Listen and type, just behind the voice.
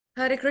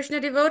Hare Krishna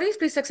devotees,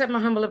 please accept my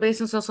humble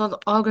obeisance.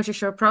 All Gratitude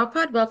Shri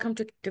Prabhupada. Welcome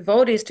to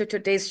devotees to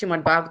today's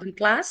Srimad-Bhagavatam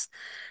class.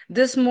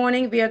 This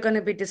morning we are going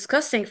to be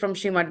discussing from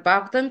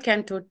Srimad-Bhagavatam,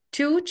 Canto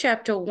 2,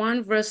 Chapter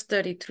 1, Verse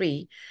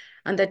 33.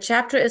 And the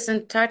chapter is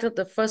entitled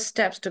The First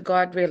Steps to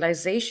God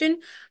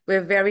Realization.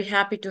 We're very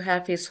happy to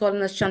have His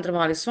Holiness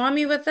Candramauli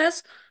Swami with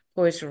us,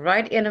 who is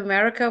right in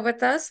America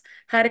with us.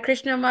 Hare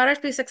Krishna Maharaj,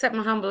 please accept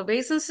my humble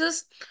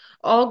obeisances.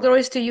 All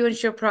glories to you and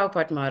Shri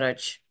Prabhupada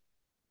Maharaj.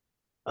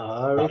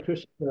 Hare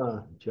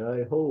Krishna,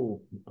 Jai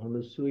Ho,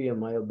 Anasuya,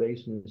 my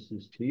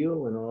obeisances to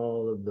you and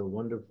all of the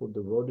wonderful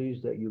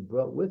devotees that you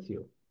brought with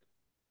you.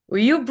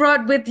 You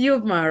brought with you,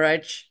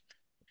 Maharaj.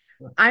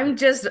 I'm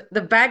just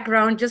the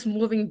background, just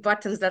moving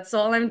buttons. That's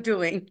all I'm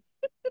doing.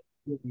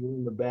 You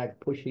in the back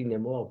pushing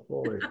them all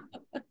forward.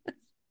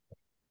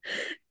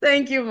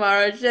 Thank you,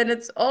 Maharaj, and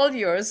it's all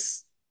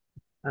yours.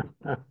 Jai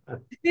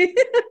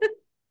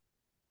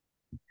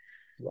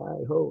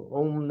Ho,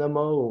 Om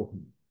Namo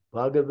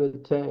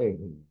Bhagavate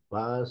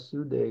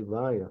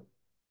Vasudevaya.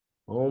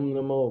 Om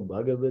Namo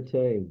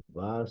Bhagavate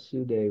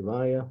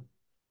Vasudevaya.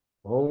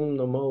 Om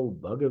Namo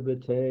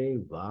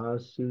Bhagavate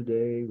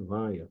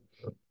Vasudevaya.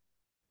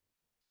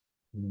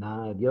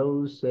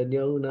 Nadyo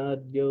Sanyo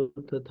Nadyo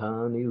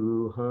Tatani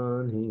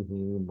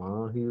Ruhani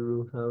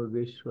Mahiruha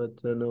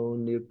Vishwatano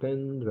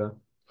Nipendra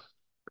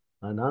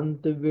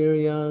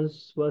Anantavirya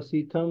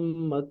Swasitam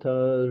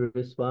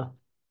Matarisva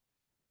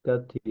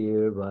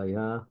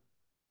Katirvaya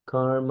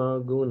Karma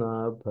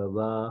Guna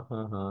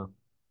Pravaha.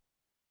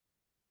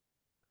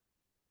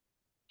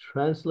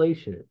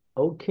 Translation: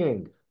 O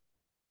King,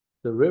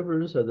 the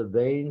rivers are the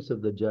veins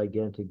of the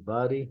gigantic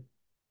body,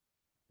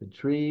 the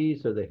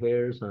trees are the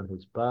hairs on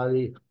his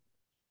body,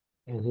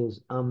 and his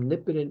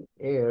omnipotent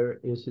air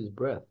is his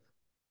breath.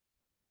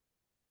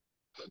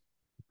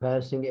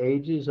 Passing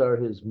ages are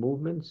his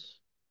movements,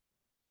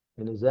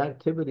 and his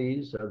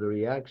activities are the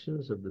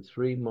reactions of the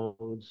three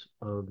modes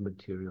of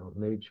material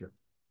nature.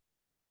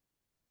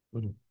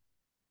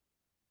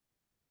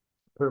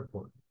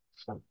 Purport.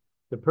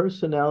 The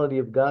personality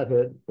of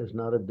Godhead is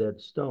not a dead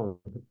stone,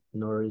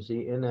 nor is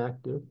he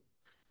inactive,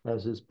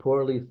 as is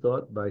poorly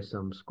thought by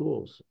some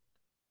schools.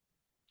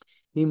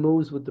 He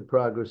moves with the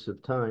progress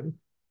of time,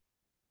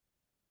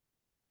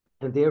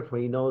 and therefore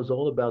he knows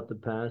all about the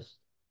past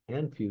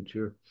and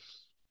future,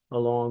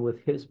 along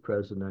with his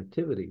present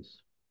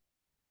activities.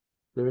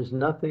 There is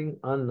nothing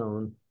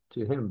unknown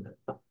to him.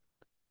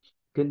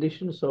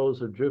 Conditioned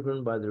souls are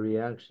driven by the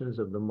reactions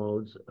of the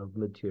modes of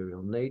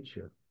material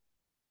nature,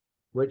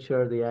 which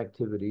are the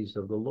activities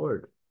of the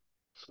Lord.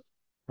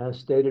 As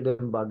stated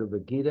in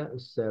Bhagavad Gita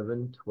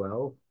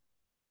 7:12,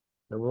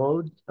 the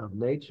modes of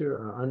nature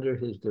are under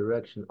his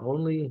direction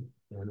only,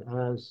 and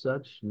as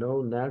such,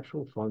 no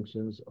natural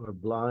functions are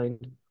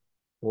blind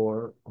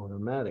or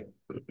automatic.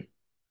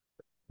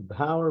 The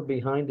power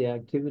behind the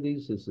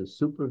activities is the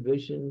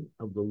supervision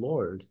of the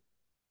Lord,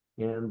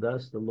 and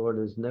thus the Lord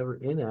is never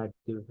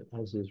inactive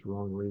as is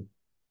wrongly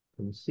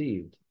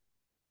conceived.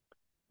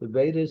 The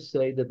Vedas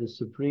say that the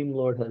Supreme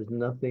Lord has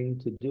nothing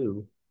to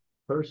do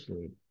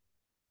personally,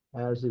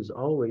 as is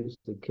always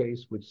the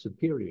case with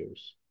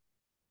superiors,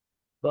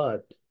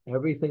 but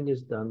everything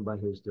is done by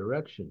his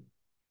direction.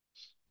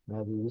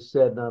 As it is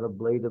said, not a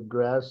blade of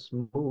grass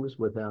moves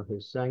without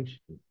his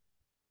sanction.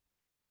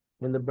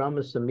 In the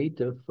Brahma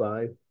Samhita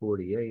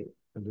 5:48,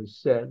 it is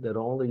said that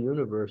all the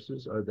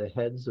universes are the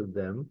heads of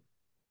them,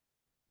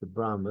 the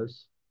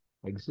Brahmas,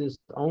 exist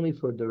only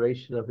for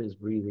duration of his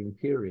breathing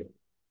period.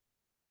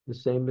 The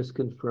same is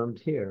confirmed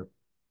here.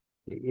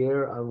 The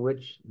air on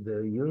which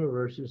the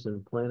universes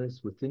and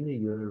planets within the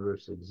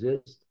universe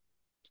exist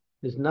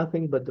is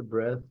nothing but the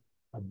breath,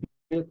 a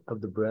bit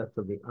of the breath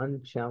of the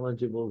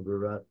unchallengeable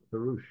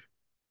Varush.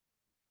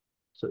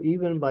 So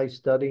even by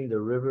studying the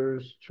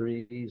rivers,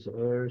 trees,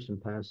 airs,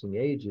 and passing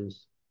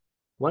ages,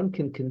 one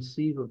can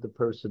conceive of the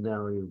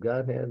personality of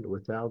Godhead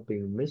without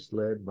being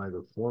misled by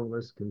the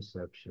formless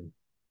conception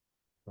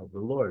of the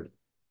Lord.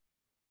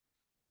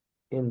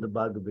 In the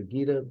Bhagavad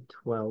Gita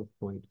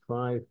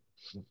 12.5,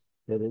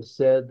 it is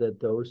said that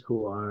those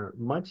who are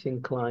much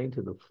inclined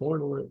to the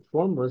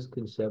formless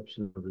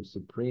conception of the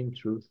supreme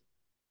truth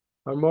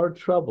are more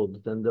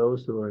troubled than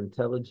those who are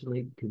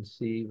intelligently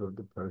conceive of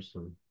the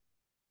person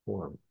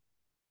form.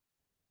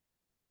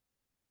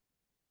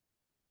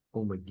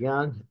 Om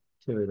Gyan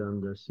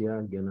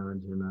Timirandasya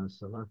Gyananjana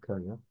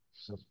Salakaya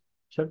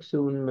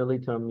Chaksun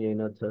Militam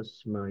Yena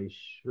Tasmai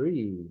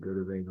Shri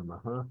Gurave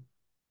Namaha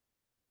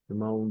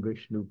Namo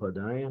Vishnu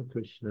Padaya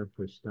Krishna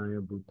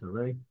Prasthaya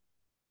Bhutale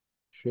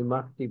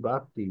Srimakti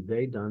Bhakti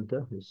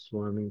Vedanta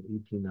Swami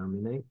Iti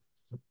Namine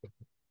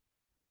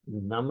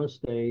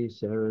Namaste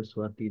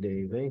Saraswati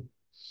Deve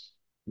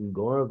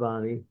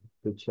Gauravani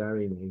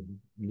Pacharine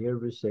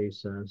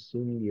Nirvisesa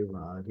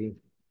Sunyavadi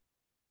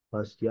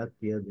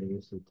Pastyatya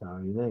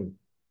Desatarine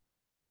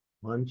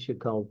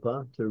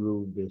Vanchakalpa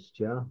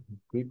Tarubhischa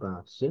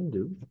Kripa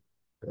Sindhu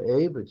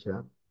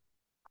Evacha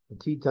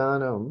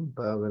Titanam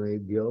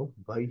Pavanebhyo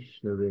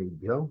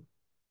Vaishnavebhyo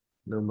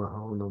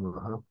Namaha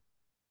Namaha.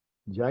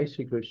 Jai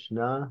Shri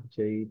Krishna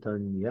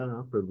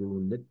Chaitanya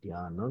Prabhu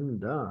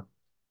Nityananda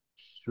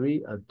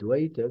Sri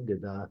Advaita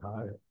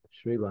Gadadhar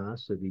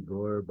Srivasadi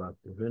Gaur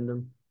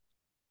Bhaktivinoda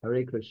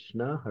Hare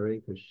Krishna,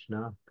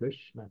 Krishna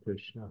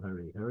Krishna,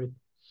 Hare Hare,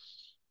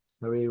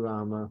 Hare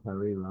Rama,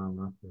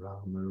 Rama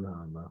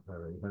Rama,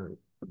 Hare Hare.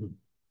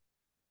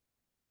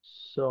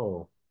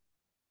 So,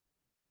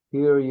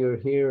 here you're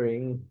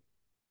hearing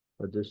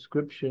a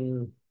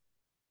description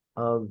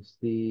of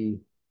the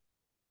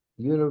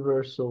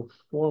universal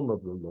form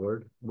of the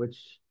Lord,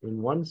 which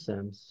in one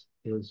sense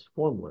is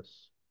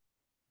formless,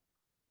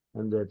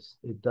 and that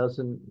it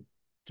doesn't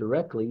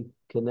directly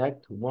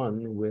connect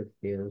one with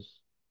his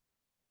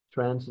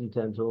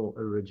transcendental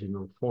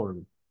original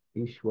form,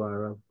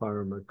 Ishvara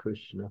Parama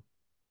Krishna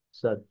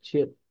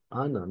Satchit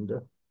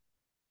Ananda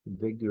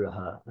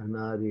Vigraha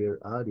Anadir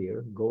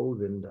Adir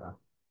Govinda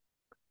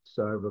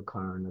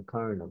Sarvakarna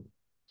Karnam.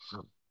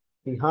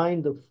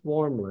 Behind the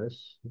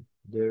formless,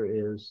 there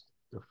is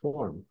the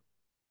form.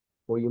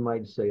 Or you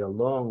might say,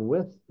 along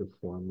with the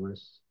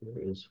formless,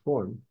 there is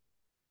form.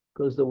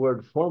 Because the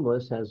word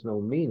formless has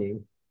no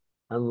meaning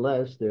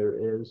unless there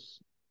is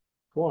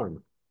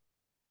form.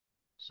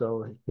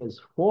 So his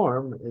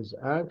form is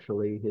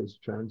actually his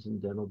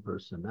transcendental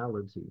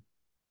personality.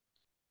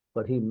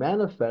 But he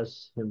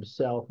manifests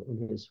himself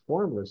in his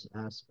formless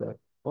aspect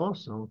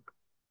also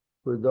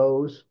for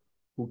those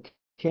who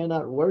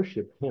cannot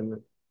worship him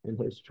in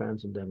his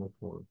transcendental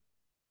form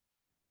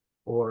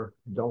or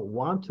don't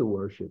want to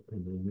worship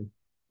him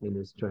in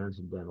his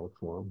transcendental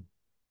form.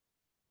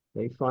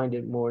 They find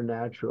it more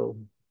natural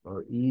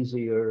or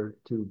easier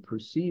to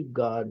perceive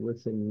God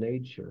within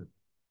nature.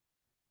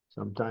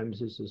 Sometimes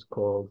this is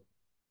called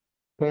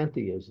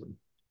pantheism.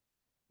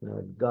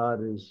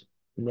 God is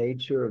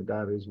nature, or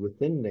God is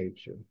within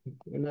nature.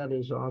 And that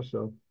is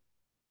also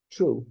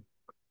true,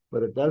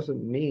 but it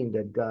doesn't mean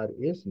that God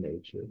is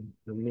nature.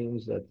 It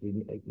means that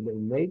the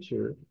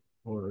nature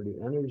or the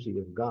energy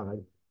of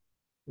God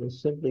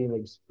is simply an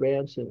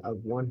expansion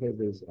of one of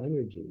his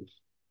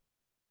energies,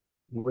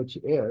 which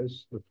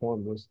is the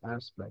formless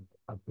aspect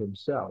of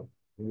himself,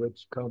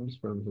 which comes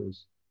from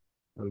his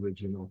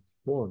original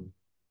form.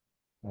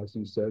 As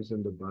he says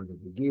in the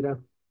Bhagavad Gita,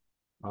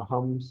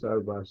 Aham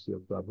sarvasya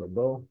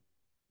prabhavo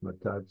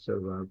matat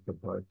sarva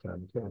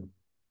prapartanten.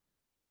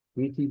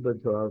 Iti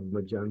bhatav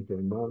majante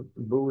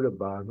buddha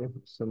bhava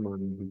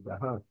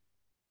samanvitaha.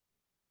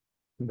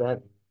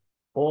 That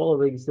all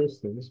of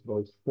existence,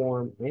 both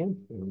form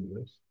and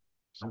formless,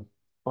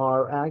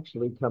 are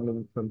actually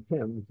coming from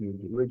him, the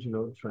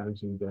original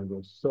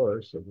transcendental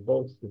source of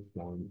both the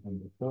form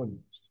and the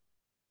formless.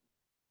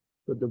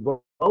 The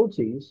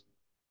devotees,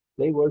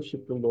 they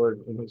worship the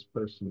Lord in his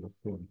personal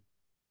form.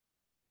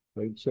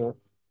 They chant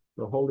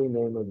the holy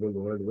name of the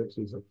Lord, which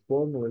is a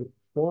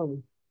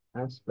form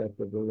aspect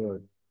of the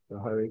Lord. The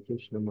Hare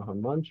Krishna Maha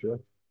Mantra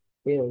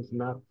is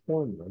not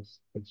formless,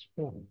 it's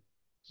form.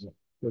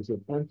 Because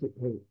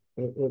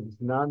it's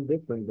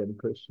non-different than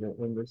Krishna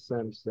in the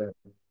sense that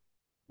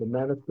the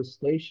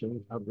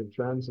manifestation of the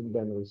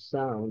transcendental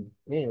sound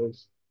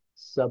is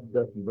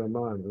Sabda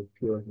Brahman, or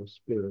pure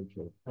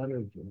spiritual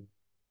energy.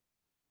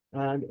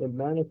 And it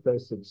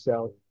manifests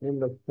itself in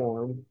the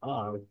form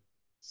of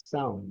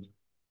sound.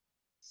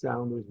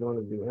 Sound is one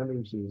of the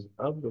energies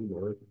of the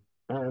Lord,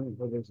 and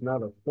it is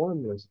not a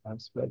formless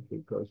aspect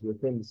because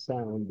within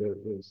sound there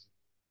is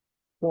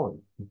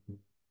form.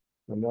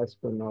 And that's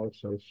been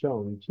also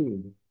shown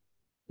too,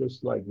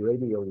 just like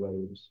radio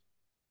waves.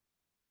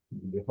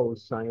 The whole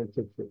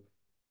scientific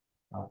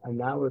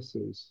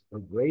analysis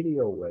of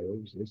radio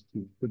waves is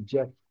to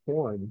project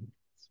form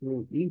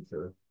through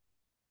ether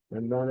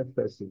and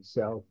manifest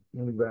itself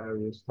in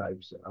various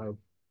types of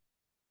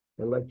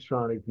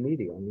electronic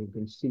media. And you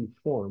can see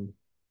form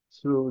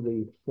through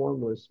the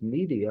formless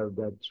media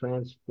that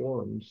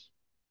transforms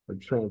or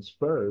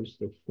transfers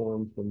the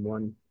form from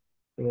one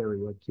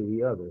area to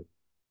the other.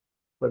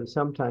 But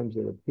sometimes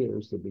it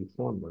appears to be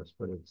formless,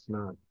 but it's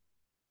not.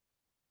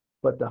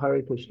 But the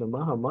Hare Krishna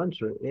Maha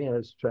Mantra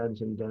is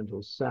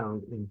transcendental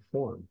sound in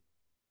form.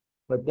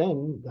 But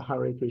then the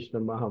Hare Krishna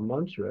Maha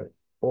Mantra,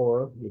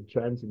 or the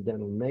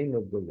transcendental name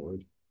of the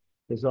Lord,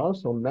 is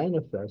also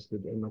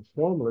manifested in a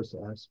formless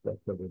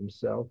aspect of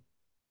himself,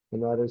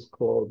 and that is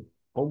called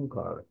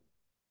Omkara.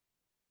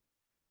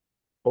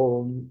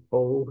 Om,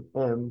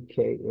 O-M-K-A-R-A,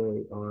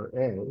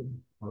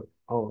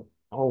 or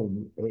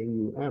Om,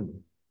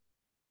 A-U-M.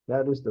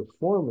 That is the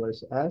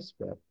formless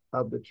aspect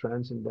of the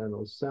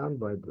transcendental sound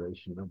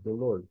vibration of the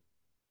Lord.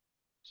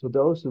 So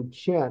those who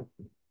chant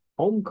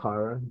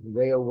Omkara,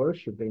 they are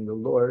worshiping the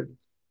Lord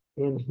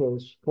in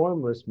his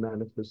formless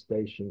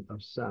manifestation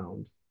of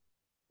sound.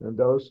 And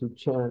those who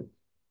chant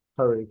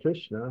Hare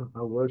Krishna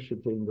are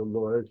worshiping the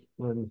Lord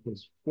in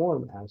his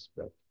form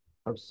aspect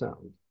of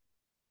sound,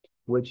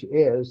 which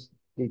is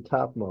the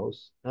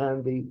topmost,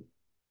 and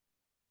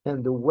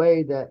the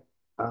way that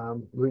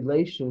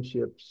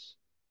relationships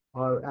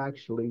are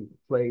actually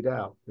played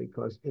out,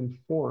 because in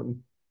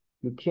form,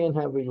 you can't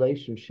have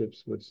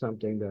relationships with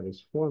something that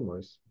is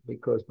formless,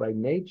 because by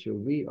nature,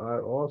 we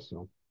are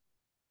also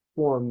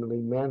formally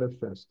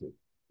manifested.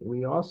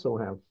 We also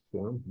have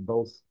form,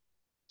 both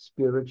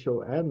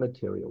spiritual and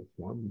material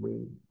form.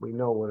 We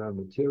know what our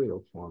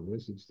material form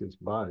is, it's this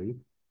body,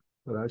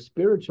 but our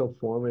spiritual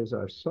form is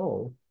our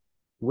soul,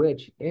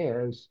 which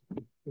is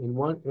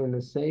in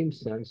the same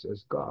sense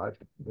as God.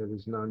 It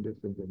is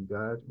non-different than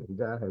God, and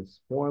God has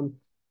form,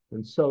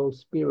 and so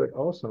spirit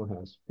also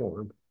has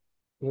form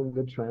in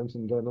the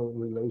transcendental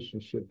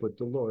relationship with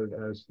the Lord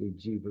as the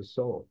Jiva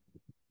soul.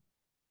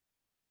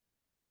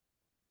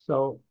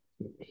 So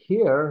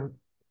here,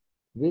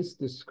 this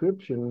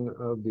description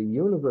of the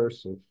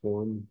universal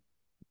form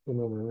in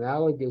an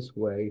analogous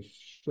way,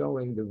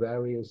 showing the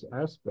various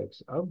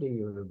aspects of the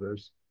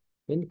universe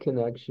in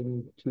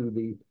connection to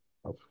the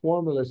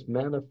formless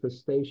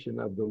manifestation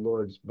of the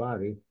Lord's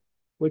body,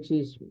 which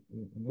is,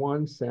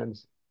 one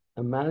sense,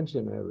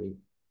 imaginary,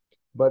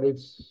 but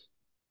it's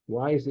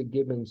why is it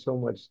given so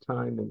much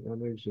time and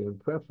energy and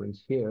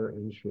preference here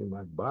in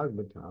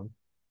Srimad-Bhagavatam,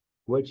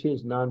 which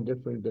is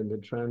non-different than the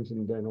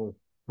transcendental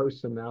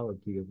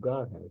personality of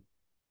Godhead?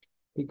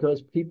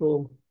 Because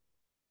people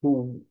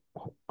who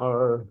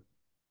are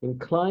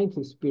inclined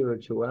to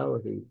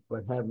spirituality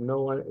but have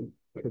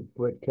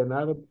but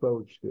cannot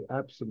approach the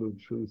absolute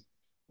truth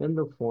in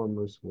the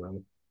formless way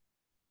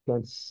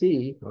can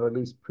see, or at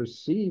least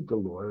perceive, the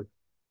Lord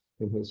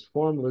in his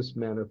formless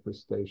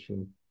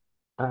manifestation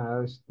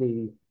as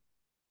the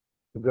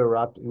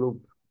Virat Rup.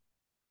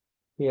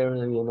 Here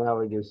in the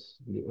analogous,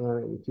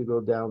 if you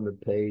go down the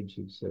page,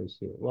 it says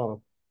here,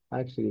 well,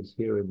 actually it's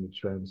here in the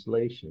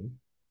translation.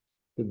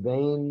 The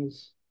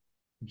veins,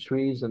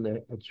 trees are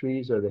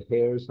the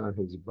hairs on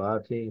his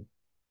body.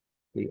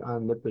 The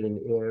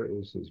omnipotent air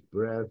is his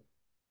breath.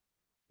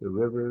 The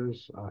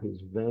rivers are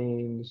his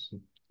veins. Of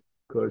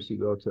course, you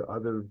go to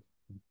other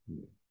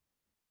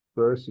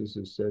verses,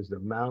 it says the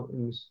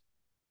mountains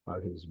are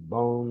his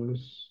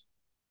bones,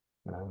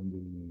 and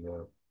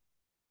the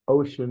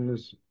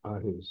oceans are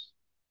his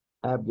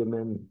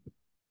abdomen.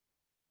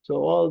 So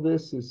all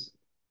this is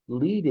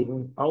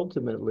leading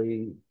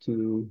ultimately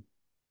to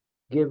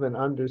give an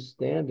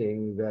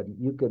understanding that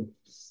you can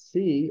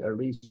see, or at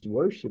least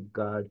worship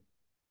God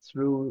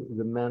through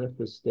the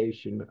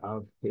manifestation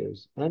of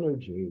his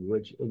energy,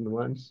 which in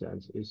one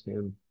sense is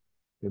him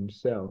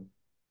himself.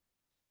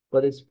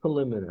 But it's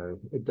preliminary.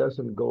 It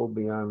doesn't go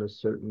beyond a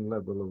certain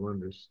level of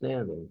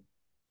understanding.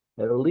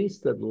 At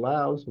least it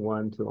allows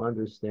one to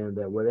understand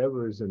that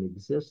whatever is in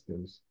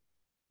existence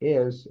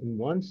is, in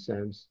one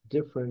sense,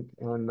 different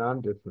and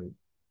non-different,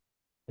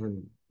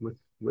 and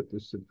with the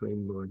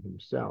Supreme Lord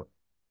himself.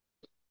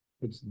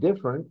 It's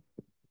different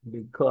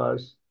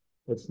because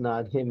it's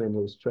not him in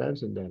his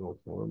transcendental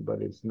form,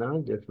 but it's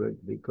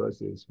non-different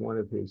because it's one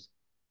of his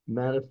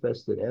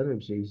manifested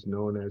energies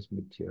known as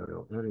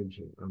material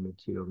energy or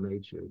material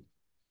nature.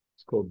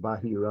 It's called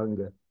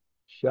Bahiranga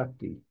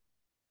Shakti.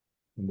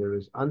 And there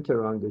is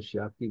Antaranga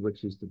Shakti,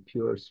 which is the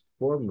pure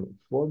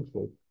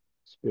formful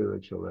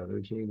spiritual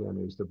energy. Then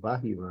there's the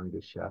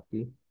Bahiranga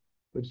Shakti,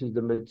 which is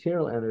the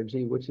material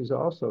energy, which is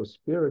also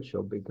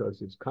spiritual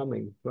because it's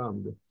coming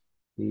from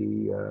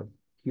the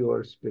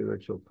pure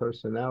spiritual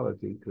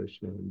personality,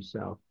 Krishna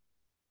himself.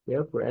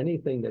 Therefore,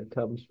 anything that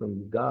comes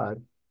from God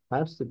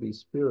has to be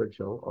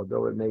spiritual,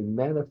 although it may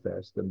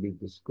manifest and be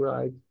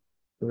described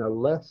in a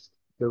less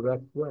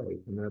direct way,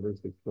 and that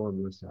is the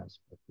formless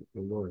aspect of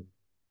the Lord.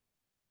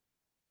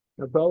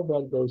 Now,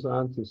 Prabhupada goes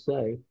on to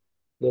say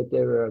that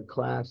there are a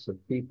class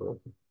of people,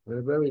 and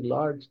a very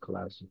large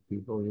class of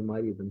people, you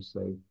might even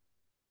say,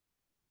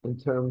 in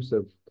terms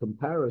of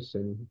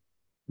comparison,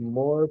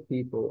 more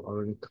people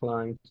are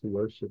inclined to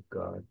worship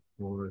God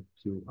or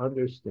to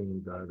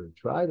understand God or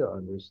try to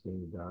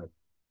understand God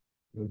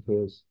in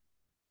his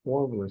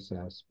formless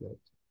aspect.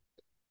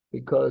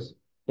 Because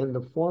in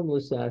the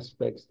formless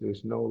aspects,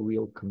 there's no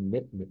real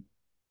commitment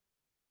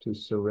to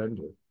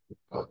surrender.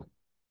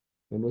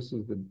 And this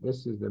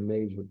is the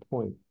major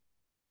point.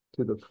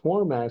 To the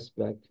form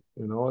aspect,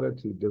 in order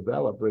to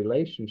develop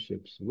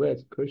relationships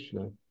with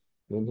Krishna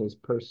in his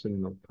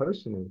personal,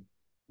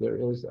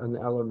 there is an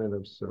element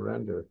of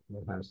surrender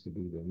that has to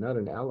be there. Not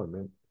an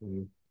element. I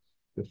mean,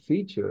 the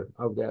feature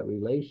of that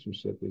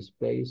relationship is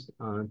based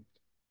on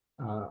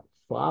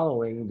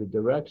following the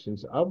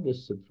directions of the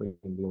Supreme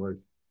Lord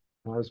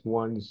as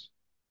one's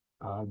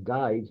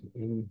guide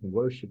in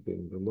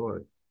worshiping the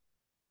Lord.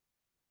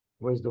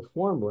 Whereas the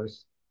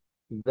formless,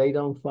 they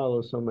don't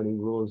follow so many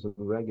rules and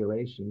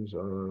regulations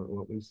or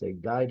what we say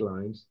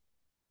guidelines.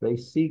 They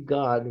see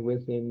God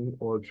within,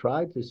 or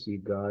try to see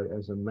God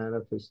as a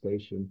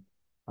manifestation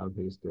of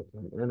his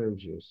different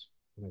energies,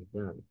 like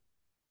that.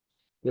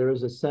 There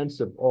is a sense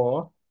of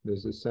awe,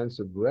 there's a sense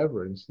of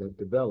reverence that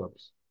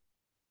develops.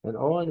 And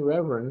awe and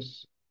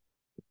reverence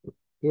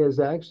is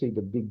actually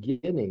the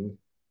beginning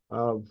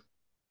of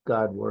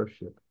God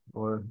worship,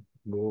 or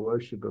the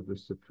worship of the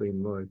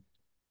Supreme Lord.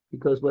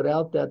 Because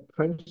without that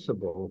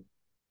principle,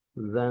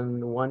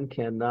 then one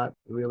cannot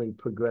really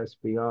progress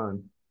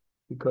beyond,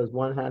 because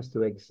one has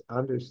to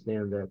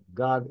understand that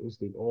God is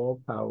the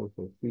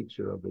all-powerful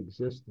feature of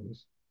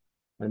existence,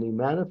 and he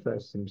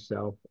manifests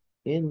himself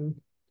in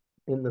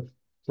in the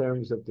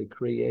terms of the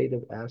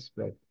creative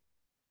aspect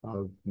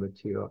of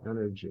material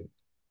energy.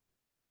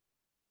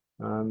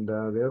 And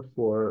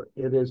therefore,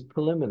 it is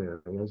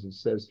preliminary, as it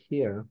says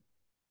here.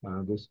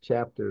 This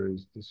chapter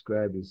is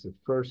described as the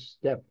first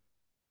step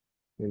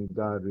in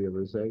God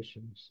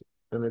realizations.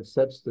 And it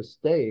sets the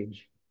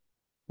stage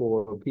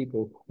for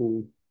people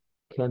who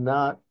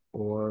cannot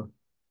or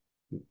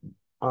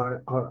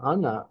are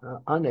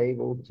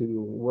unable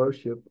to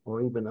worship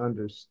or even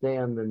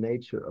understand the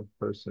nature of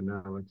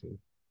personality.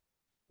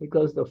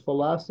 Because the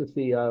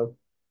philosophy of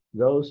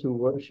those who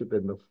worship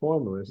in the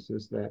formless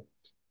is that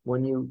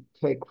when you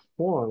take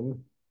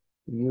form,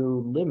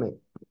 you limit,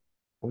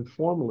 and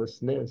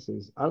formlessness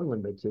is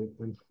unlimited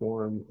and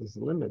form is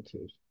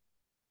limited.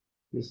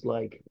 It's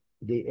like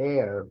the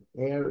air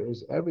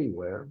is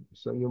everywhere,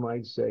 so you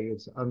might say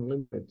it's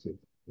unlimited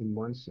in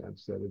one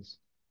sense, that it's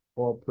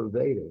all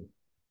pervading.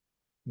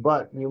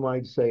 But you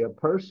might say a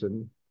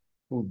person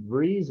who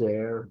breathes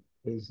air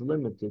is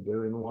limited.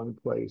 They're in one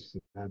place,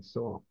 and that's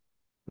all.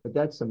 But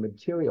that's a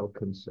material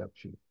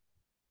conception.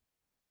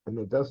 And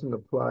it doesn't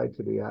apply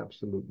to the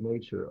absolute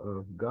nature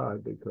of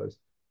God, because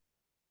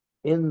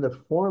in the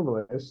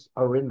formless,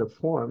 or in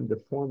the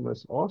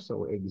formless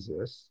also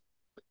exists.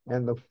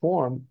 And the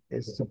form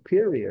is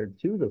superior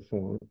to the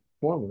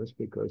formless,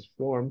 because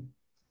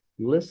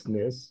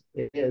formlessness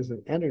is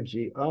an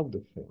energy of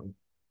the form.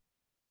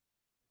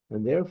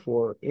 And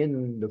therefore,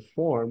 in the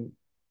form,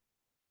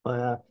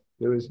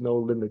 there is no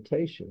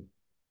limitation.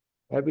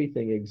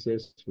 Everything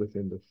exists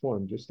within the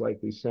form, just like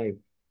we say,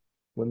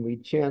 when we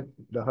chant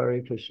the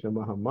Hare Krishna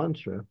Maha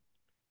Mantra,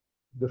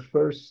 the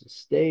first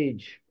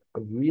stage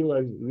of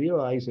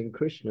realizing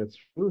Krishna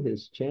through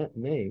his chant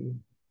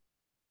name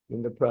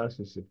in the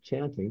process of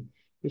chanting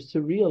is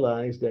to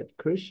realize that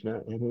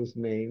Krishna and his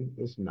name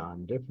is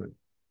non-different.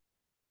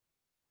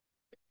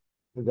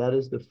 That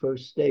is the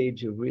first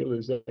stage of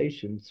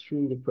realization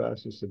through the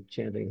process of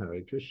chanting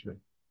Hare Krishna.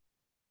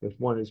 If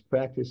one is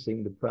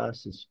practicing the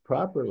process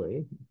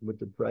properly with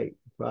the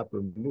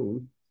proper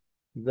mood,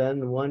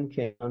 then one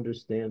can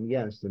understand,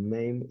 yes, the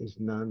name is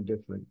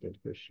non-different than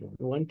Krishna.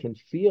 One can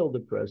feel the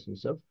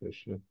presence of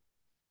Krishna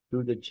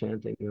through the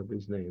chanting of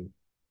his name.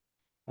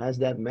 As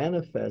that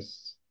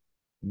manifests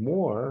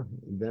more,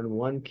 then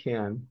one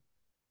can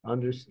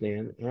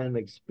understand and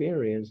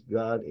experience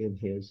God in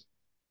his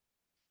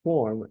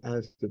form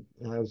as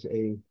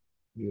a,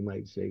 you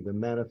might say, the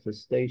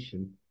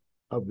manifestation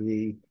of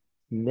the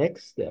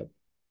next step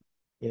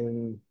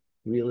in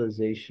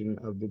realization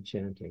of the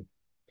chanting.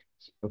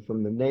 So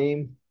from the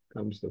name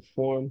comes the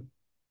form,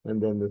 and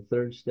then the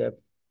third step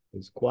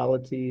is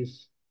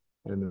qualities,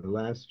 and the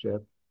last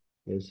step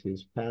is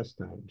his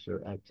pastimes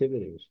or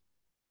activities.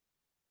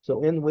 So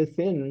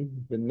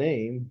within the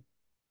name,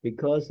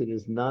 because it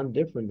is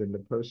non-different than the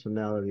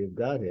personality of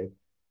Godhead,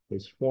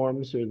 his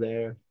forms are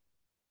there,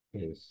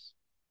 his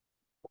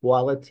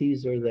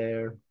qualities are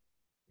there,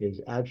 his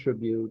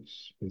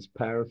attributes, his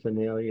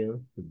paraphernalia,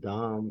 the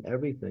Dham,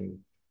 everything,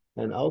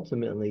 and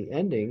ultimately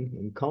ending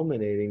and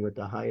culminating with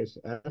the highest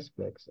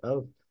aspects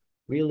of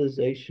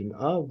realization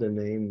of the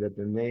name, that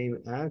the name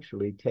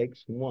actually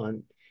takes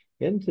one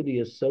into the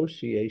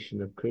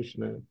association of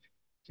Krishna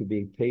to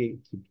be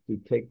paid to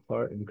take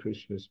part in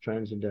Krishna's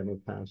transcendental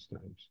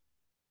pastimes,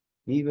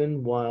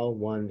 even while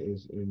one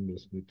is in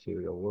this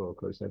material world. Of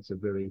course, that's a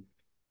very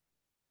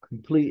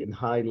complete and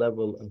high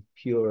level of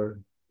pure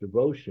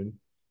devotion.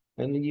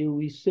 And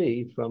we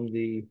see from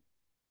the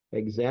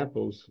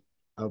examples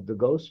of the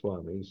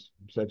Goswamis,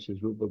 such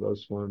as Rupa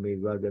Goswami,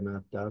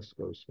 Raghunath Das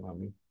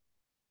Goswami.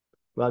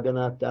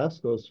 Raghunath Das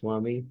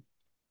Goswami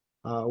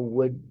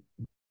would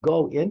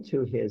go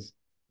into his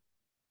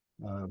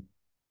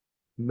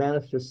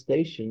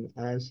manifestation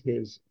as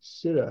his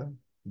Siddha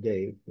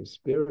Dev, his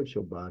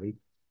spiritual body.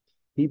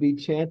 He'd be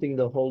chanting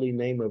the holy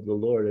name of the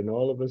Lord, and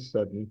all of a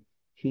sudden,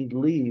 he'd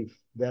leave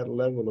that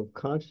level of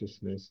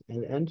consciousness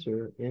and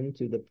enter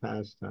into the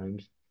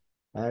pastimes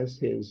as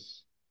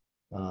his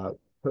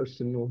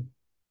personal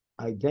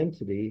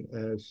identity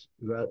as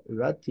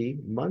Rati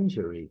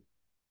Manjari.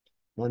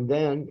 And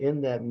then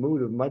in that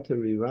mood of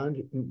Rati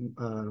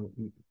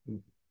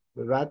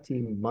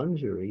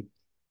Manjari,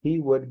 he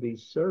would be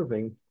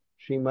serving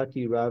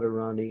Srimati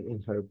Radharani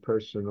in her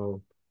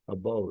personal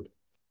abode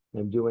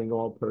and doing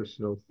all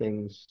personal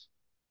things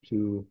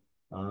to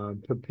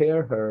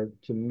prepare her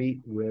to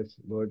meet with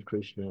Lord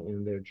Krishna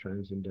in their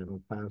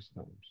transcendental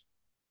pastimes.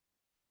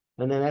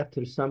 And then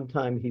after some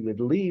time, he would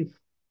leave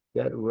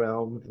that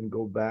realm and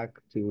go back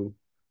to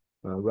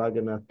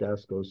Raghunath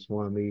Das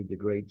Goswami, the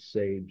great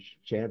sage,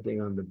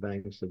 chanting on the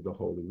banks of the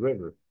holy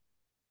river.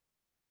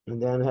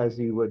 And then as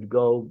he would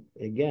go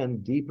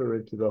again deeper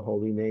into the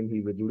holy name,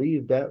 he would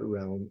leave that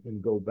realm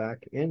and go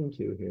back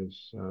into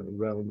his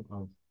realm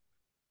of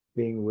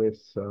being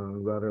with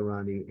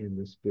Radharani in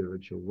the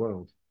spiritual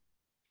world.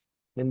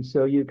 And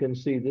so you can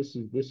see this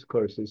is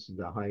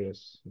the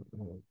highest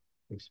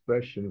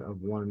expression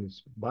of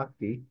one's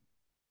bhakti.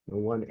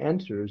 One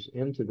enters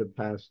into the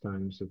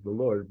pastimes of the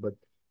Lord. But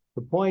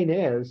the point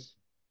is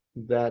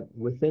that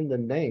within the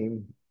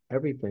name,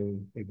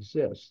 everything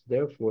exists.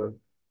 Therefore,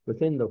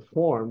 within the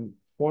form,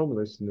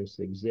 formlessness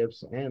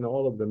exists, and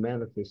all of the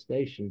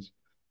manifestations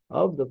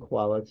of the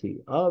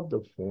quality of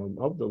the form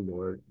of the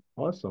Lord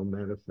also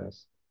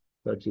manifest,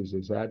 such as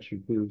his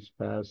attributes,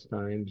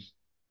 pastimes,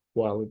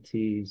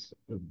 qualities,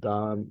 of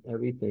Dham,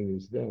 everything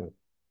is there.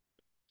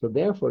 So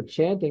therefore,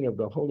 chanting of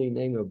the holy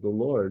name of the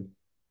Lord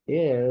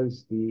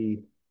is the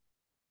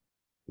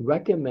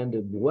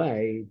recommended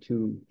way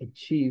to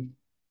achieve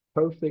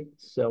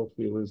perfect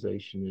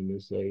self-realization in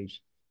this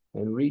age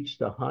and reach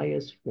the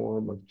highest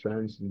form of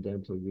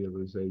transcendental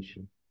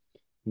realization.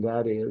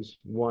 That is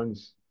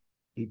one's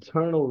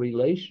eternal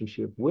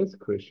relationship with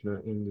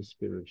Krishna in the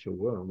spiritual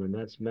world. And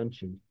that's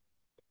mentioned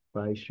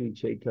by Sri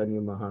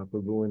Chaitanya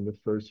Mahaprabhu in the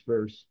first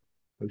verse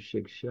of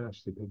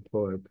Shikshastika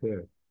Paur,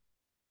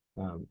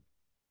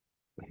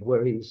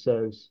 where he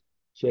says,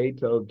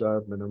 Cheto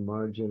Darpanam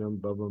Marjanam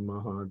Baba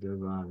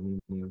Mahadevani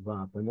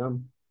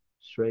Nirvapanam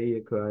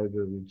Shreya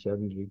Kriva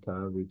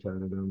Vichandrika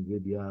Vitanam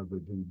Vidya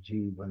Vidhu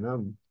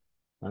Jivanam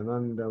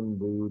Anandam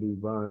Bhuri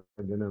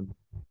Vardhanam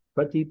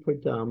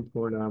Pratipratam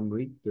Purnam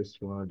Rita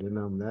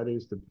Swardanam. That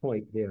is the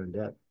point there,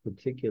 that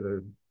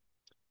particular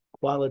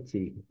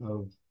quality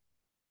of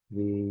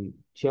the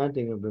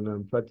chanting of the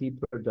Nam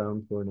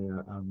Pratipratam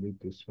Purnam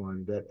Rita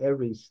Swardanam, that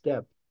every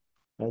step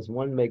as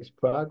one makes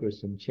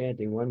progress in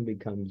chanting, one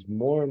becomes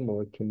more and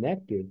more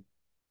connected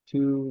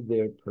to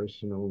their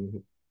personal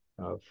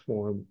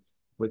form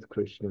with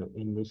Krishna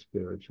in the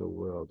spiritual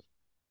world.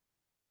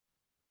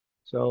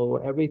 So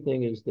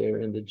everything is there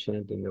in the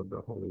chanting of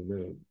the holy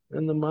name.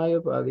 And the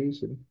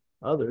Mayavadis and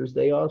others,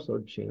 they also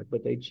chant,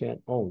 but they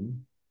chant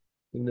Om.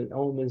 And the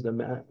Om is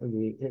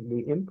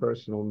the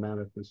impersonal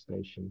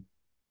manifestation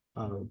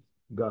of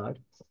God.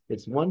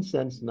 It's one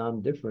sense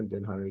non-different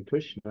than Hare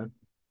Krishna,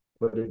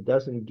 but it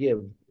doesn't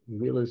give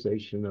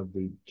realization of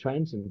the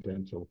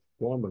transcendental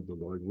form of the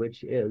Lord,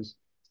 which is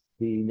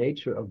the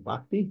nature of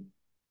bhakti.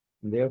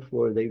 And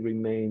therefore, they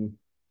remain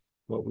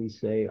what we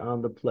say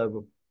on the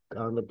platform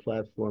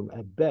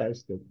at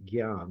best of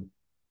gyan.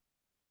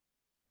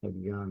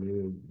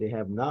 They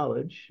have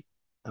knowledge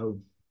of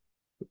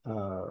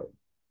the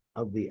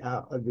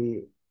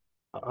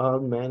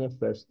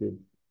unmanifested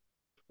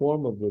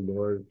form of the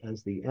Lord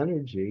as the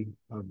energy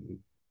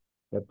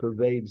that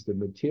pervades the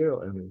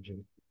material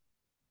energy.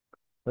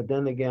 But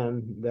then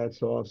again,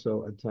 that's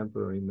also a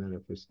temporary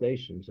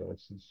manifestation,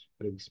 as is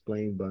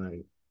explained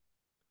by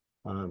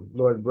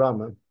Lord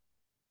Brahma.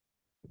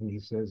 And he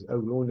says,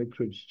 Aruna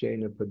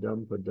Krishchena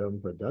Padam Padam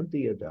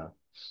Padantiyada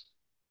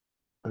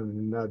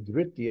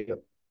Anadritya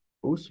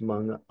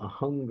Usmanga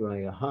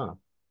Ahangrayaha.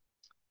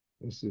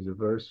 This is a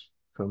verse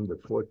from the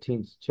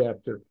 14th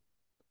chapter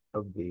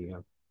of the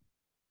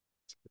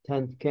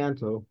 10th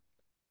canto,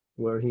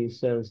 where he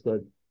says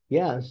that,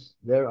 yes,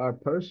 there are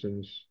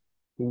persons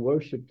who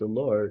worship the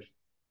Lord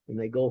and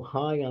they go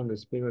high on the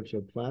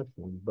spiritual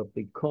platform, but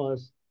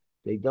because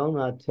they do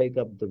not take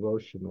up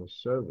devotional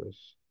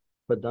service,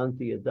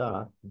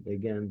 Padantiyada,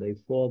 again, they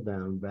fall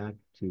down back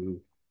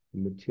to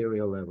the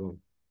material level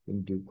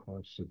in due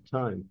course of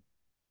time.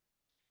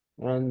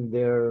 And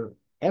their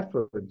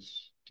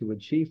efforts to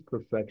achieve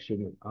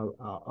perfection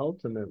are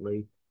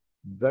ultimately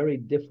very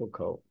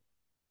difficult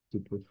to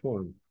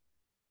perform.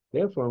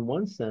 Therefore, in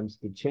one sense,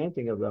 the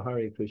chanting of the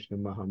Hare Krishna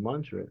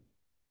Mahamantra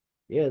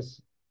is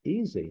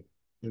easy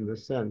in the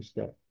sense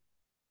that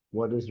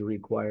what is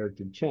required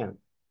to chant?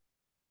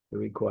 It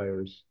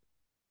requires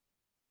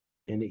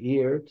an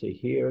ear to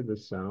hear the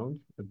sound,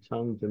 a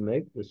tongue to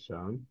make the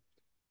sound,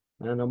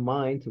 and a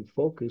mind to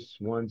focus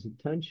one's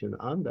attention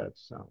on that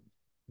sound.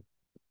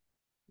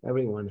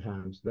 Everyone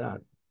has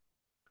that.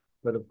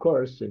 But of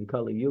course, in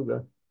Kali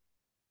Yuga,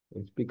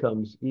 it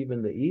becomes,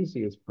 even the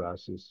easiest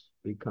process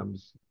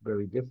becomes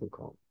very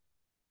difficult.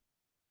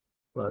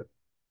 But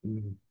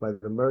by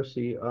the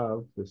mercy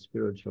of the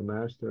spiritual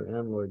master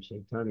and Lord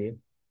Chaitanya,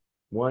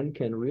 one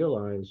can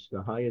realize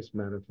the highest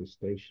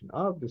manifestation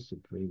of the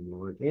Supreme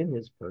Lord in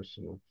his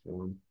personal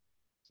form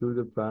through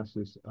the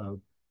process of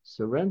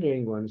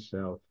surrendering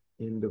oneself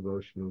in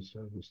devotional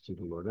service to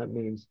the Lord. That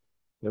means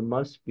there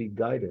must be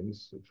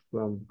guidance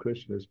from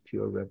Krishna's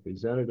pure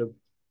representative,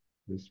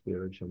 the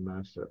spiritual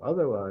master.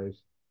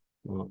 Otherwise,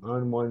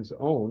 on one's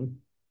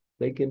own,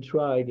 they can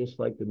try, just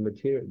like the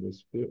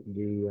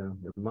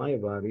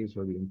Mayavadis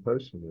or the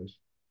impersonalists.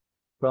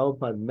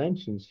 Prabhupada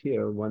mentions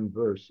here one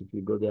verse. If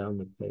you go down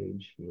the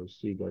page, you'll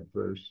see that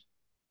verse.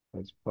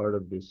 That's part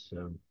of this.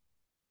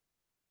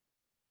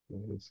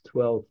 It's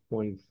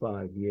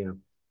 12.5. Yeah,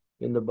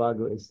 in the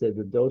Bhagavad, it said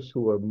that those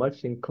who are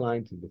much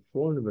inclined to the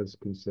formless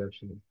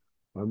conception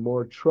are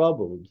more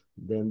troubled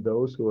than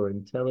those who are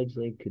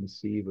intelligently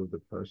conceive of the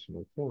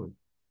personal form.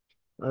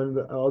 And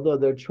although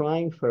they're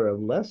trying for a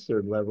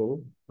lesser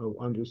level of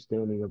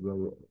understanding of the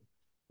Lord,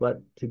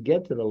 but to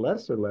get to the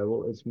lesser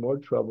level, it's more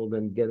trouble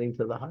than getting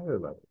to the higher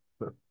level.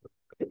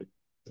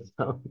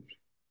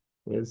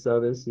 So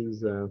this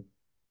is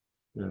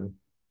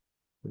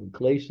Klesha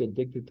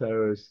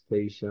Dictataris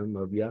Tesham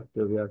of Yakta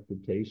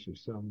Vyaktatesha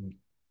Sam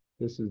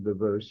This is the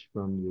verse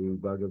from the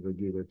Bhagavad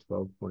Gita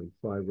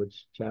 12.5,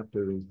 which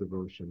chapter is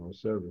devotional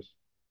service.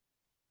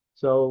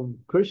 So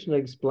Krishna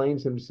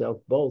explains himself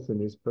both in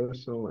his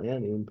personal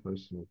and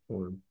impersonal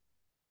form.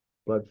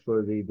 But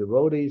for the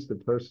devotees, the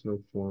personal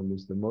form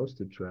is the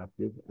most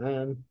attractive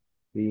and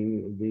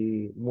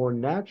the more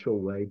natural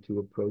way to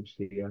approach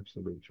the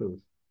absolute truth,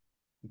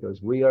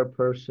 because we are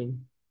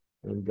person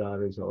and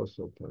God is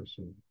also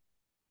person.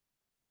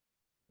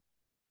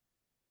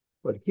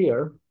 But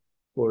here,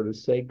 for the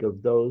sake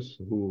of those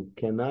who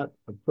cannot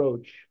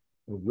approach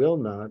or will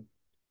not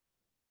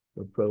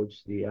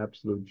approach the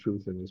absolute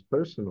truth in his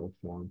personal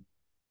form,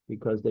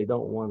 because they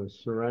don't want to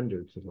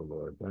surrender to the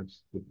Lord.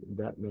 That's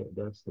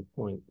the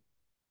point.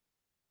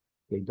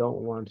 They don't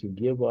want to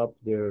give up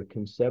their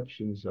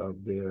conceptions of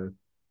their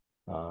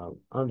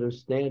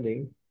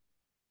understanding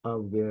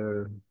of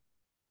their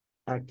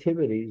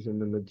activities in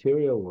the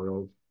material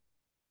world,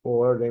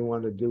 or they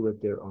want to do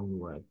it their own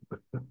way.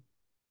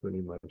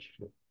 Pretty much,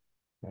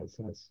 that's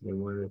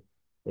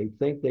they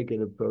think they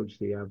can approach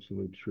the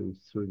absolute truth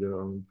through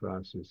their own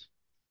process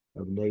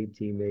of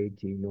 18,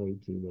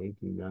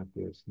 not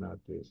this, not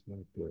this,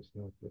 not this,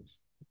 not this.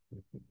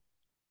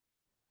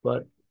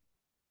 But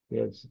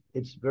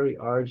it's very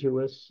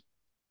arduous.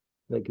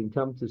 They can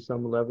come to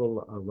some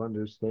level of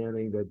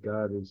understanding that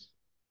God is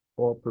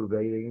all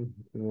pervading,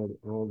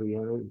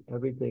 and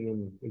everything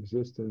in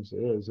existence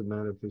is a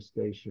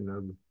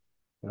manifestation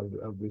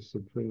of the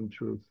supreme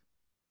truth.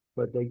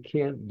 But they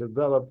can't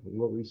develop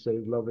what we say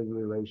loving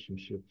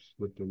relationships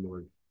with the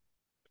Lord.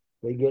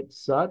 They get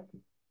sat,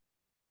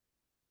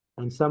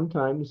 and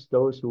sometimes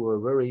those who are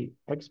very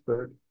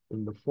expert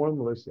in the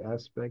formless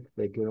aspect,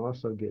 they can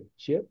also get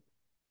chit,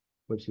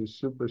 which is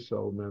super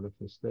soul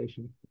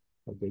manifestation,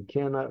 but they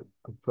cannot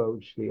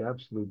approach the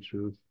absolute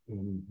truth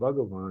in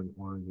Bhagavan,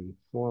 or the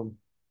form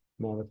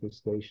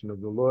manifestation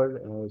of the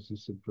Lord as the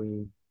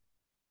supreme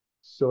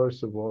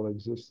source of all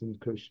existence,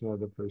 Krishna,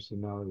 the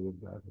personality of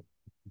Godhead.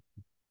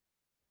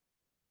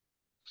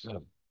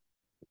 So,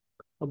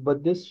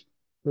 but this,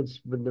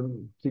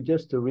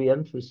 just to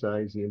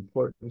re-emphasize the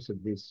importance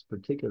of these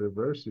particular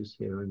verses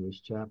here in this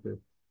chapter,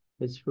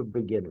 it's for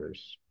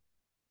beginners,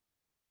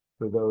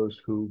 for those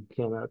who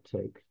cannot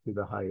take to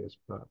the highest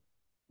path.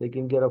 They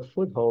can get a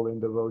foothold in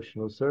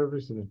devotional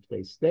service, and if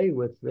they stay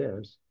with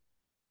this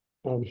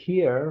and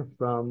hear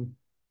from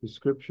the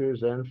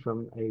scriptures and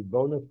from a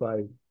bona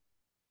fide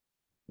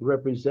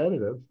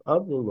representative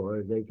of the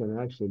Lord, they can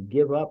actually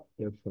give up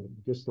their faith,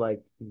 just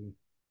like the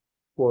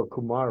four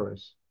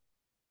Kumaras.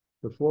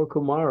 The four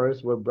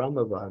Kumaras were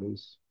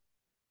Brahmavadis.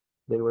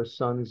 They were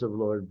sons of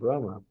Lord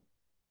Brahma.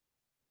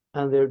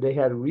 And they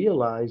had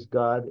realized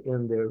God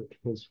in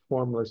his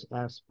formless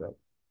aspect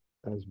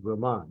as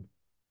Brahman.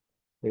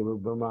 They were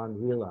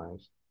Brahman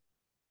realized.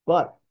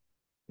 But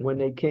when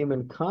they came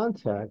in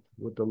contact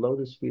with the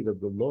lotus feet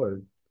of the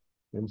Lord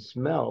and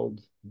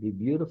smelled the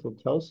beautiful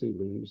Tulsi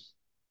leaves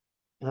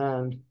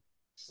and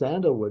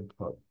sandalwood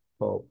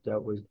pulp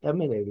that was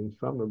emanating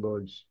from the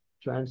Lord's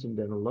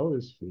transcendental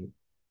lotus feet,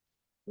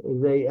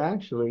 they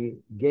actually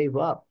gave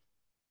up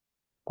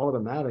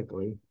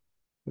automatically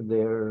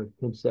their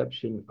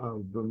conception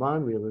of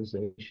Brahman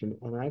realization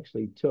and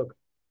actually took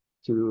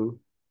to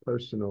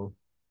personal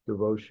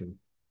devotion.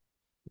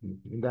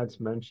 And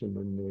that's mentioned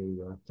in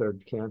the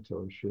third canto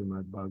of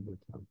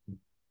Srimad-Bhagavatam.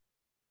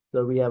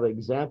 So we have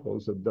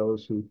examples of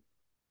those who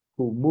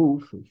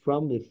move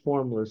from the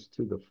formless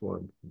to the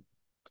form.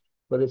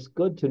 But it's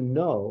good to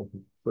know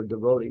for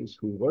devotees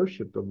who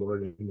worship the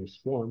Lord in this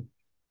form,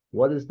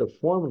 what is the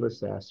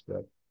formless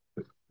aspect?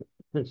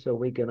 And so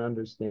we can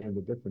understand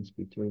the difference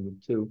between the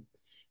two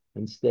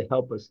and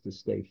help us to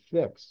stay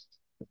fixed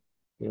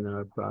in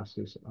our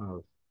process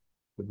of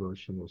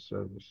devotional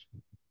service.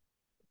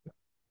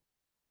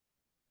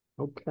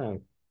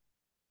 Okay,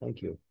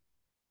 thank you.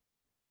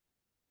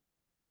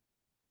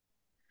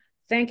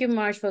 Thank you,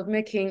 Marge, for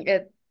making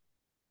it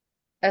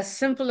as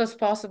simple as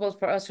possible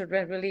for us to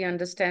really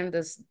understand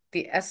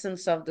the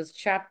essence of this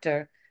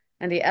chapter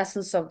and the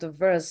essence of the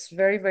verse.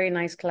 Very, very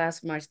nice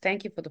class, Marge.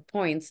 Thank you for the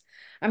points.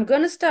 I'm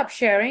going to stop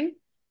sharing,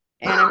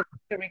 and I'm going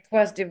to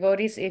request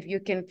devotees, if you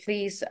can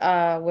please,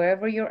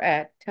 wherever you're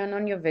at, turn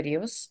on your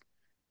videos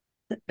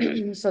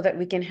so that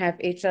we can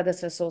have each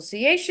other's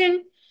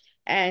association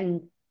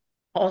and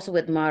also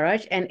with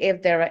Maharaj. And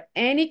if there are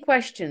any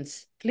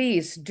questions,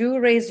 please do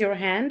raise your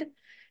hand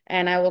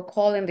and I will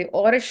call in the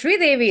order. Sri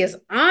Devi is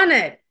on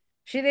it.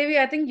 Sri Devi,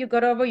 I think you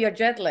got over your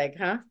jet lag,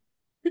 huh?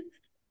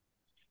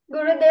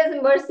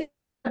 Gurudev's mercy.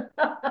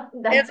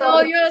 It's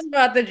all yours,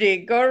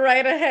 Mataji. Go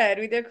right ahead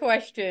with your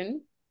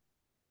question.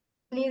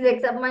 Please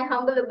accept my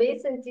humble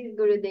obeisances,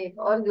 Gurudev.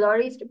 All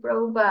glories to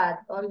Prabhupada.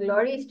 All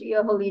glories to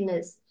your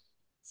holiness.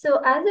 So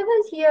as I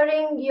was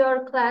hearing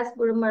your class,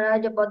 Guru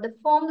Maharaj, about the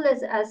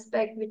formless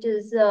aspect, which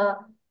is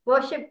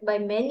worshipped by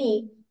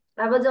many,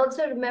 I was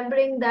also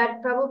remembering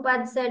that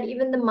Prabhupada said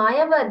even the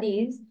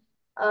Mayavadis,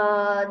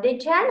 they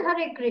chant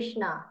Hare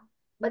Krishna,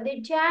 but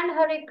they chant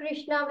Hare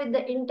Krishna with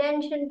the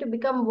intention to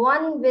become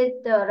one with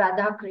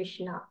Radha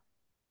Krishna.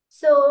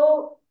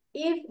 So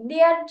if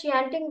they are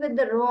chanting with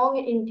the wrong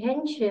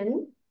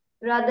intention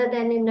rather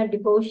than in a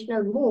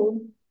devotional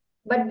mood,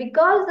 but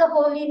because the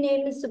holy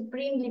name is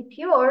supremely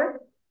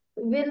pure,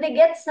 will they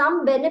get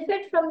some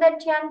benefit from that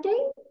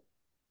chanting?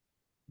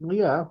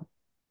 Yeah,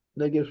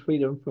 they get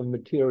freedom from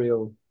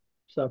material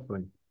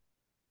suffering.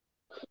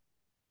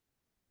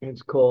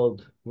 It's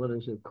called, what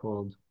is it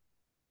called?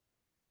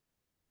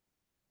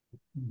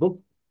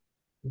 Book,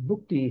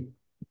 bhukti,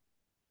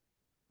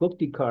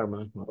 bhukti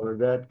karma, or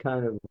that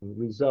kind of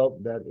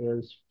result that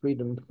is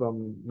freedom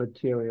from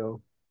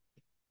material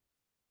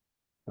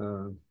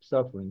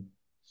suffering.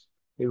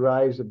 They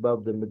rise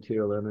above the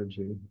material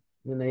energy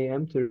and they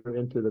enter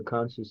into the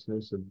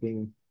consciousness of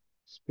being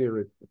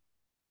spirit.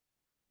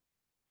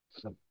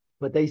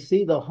 But they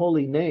see the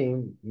holy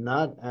name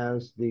not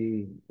as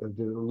the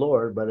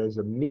Lord, but as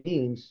a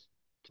means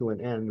to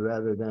an end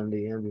rather than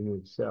the end in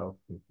itself.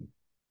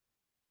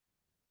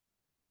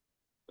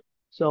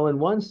 So in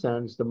one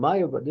sense, the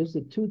Mayavadis,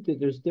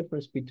 there's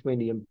difference between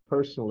the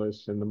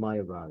impersonalists and the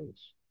Mayavadis.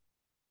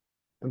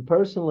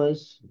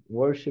 Impersonalists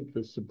worship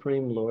the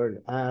Supreme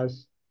Lord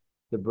as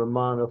the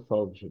Brahman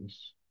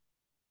effulgence.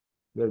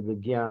 They're the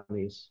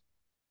Gyanis.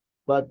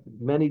 But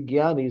many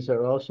Gyanis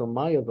are also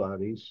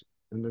Mayavadis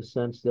in the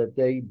sense that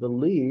they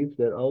believe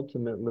that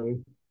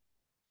ultimately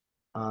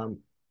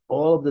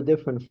all of the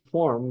different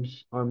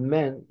forms are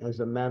meant as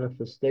a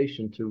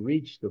manifestation to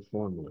reach the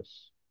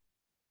formless.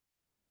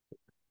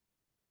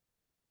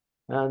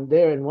 And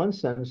there, in one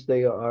sense,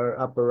 they are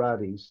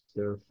aparadis,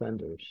 they're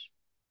offenders.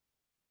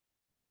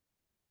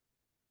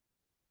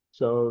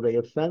 So they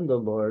offend the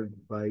Lord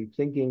by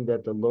thinking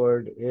that the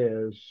Lord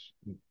is,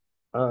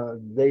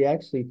 they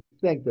actually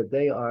think that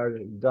they are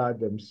God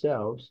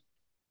themselves,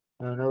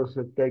 and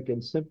also that they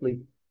can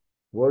simply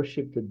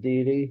worship the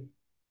deity,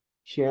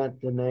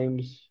 chant the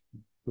names,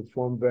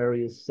 perform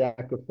various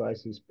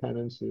sacrifices,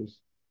 penances,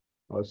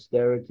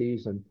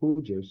 austerities, and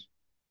pujas,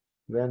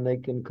 then they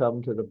can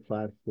come to the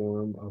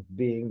platform of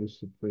being the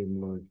Supreme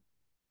Lord.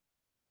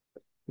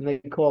 And they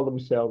call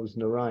themselves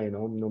Narayan,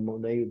 Om Namo.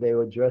 They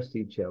address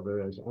each other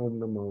as Om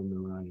Namo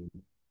Narayan,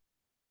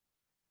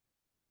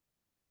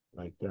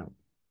 like that.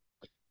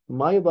 The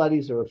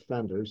Mayavadis are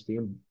offenders. The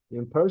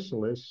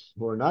impersonalists,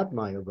 who are not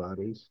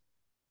Mayavadis,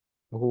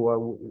 who are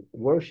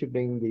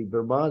worshiping the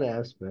Brahman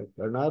aspect,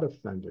 are not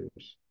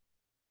offenders.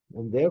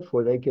 And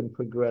therefore, they can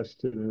progress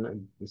to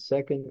the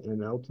second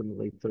and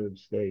ultimately third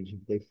stage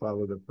if they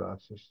follow the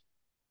process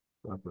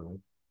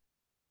properly.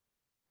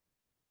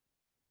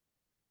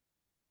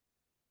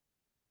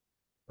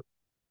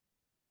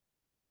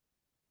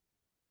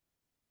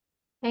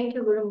 Thank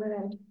you, Guru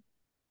Maharaj.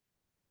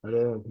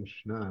 Hare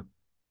Krishna.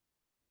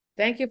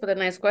 Thank you for the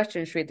nice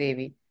question, Sri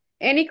Devi.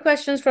 Any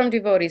questions from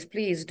devotees,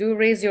 please do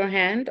raise your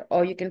hand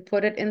or you can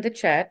put it in the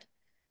chat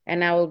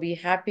and I will be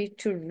happy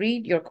to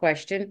read your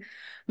question.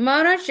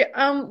 Maharaj,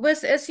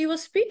 as you were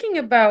speaking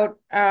about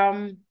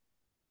the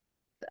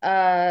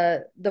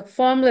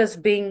formless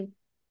being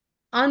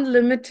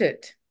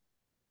unlimited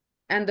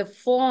and the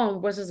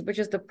form versus which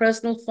is the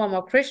personal form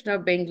of Krishna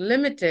being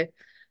limited,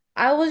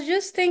 I was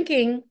just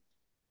thinking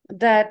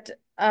that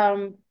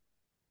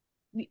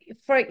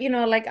for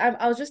like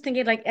I was just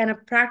thinking like in a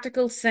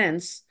practical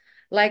sense,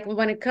 like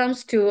when it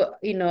comes to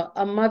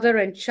a mother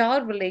and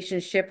child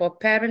relationship or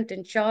parent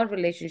and child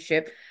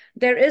relationship,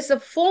 there is a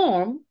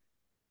form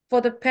for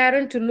the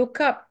parent to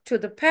look up to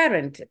the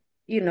parent,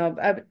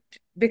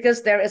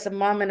 because there is a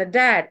mom and a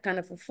dad kind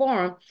of a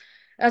form,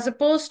 as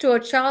opposed to a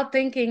child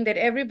thinking that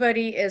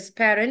everybody is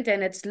parent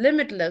and it's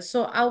limitless.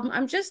 So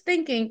I'm just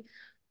thinking,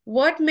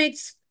 what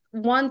makes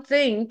one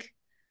think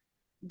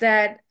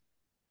that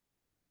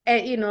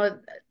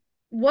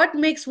what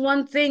makes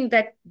one think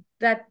that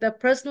the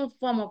personal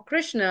form of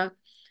Krishna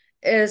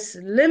is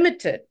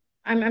limited?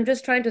 I'm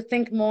just trying to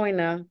think more in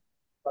a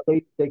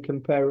They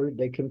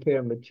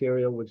compare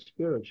material with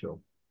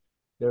spiritual.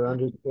 Their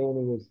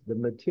understanding is the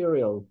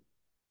material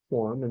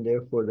form, and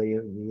therefore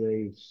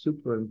they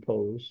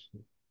superimpose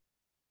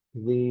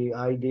the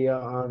idea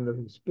on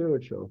the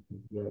spiritual.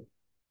 That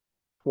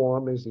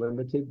form is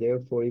limited,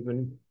 therefore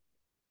even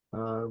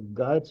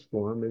God's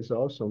form is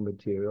also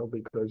material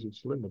because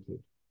it's limited.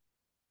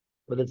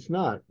 But it's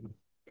not.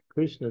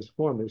 Krishna's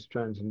form is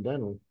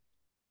transcendental,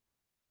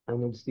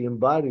 and it's the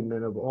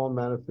embodiment of all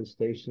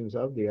manifestations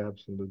of the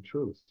absolute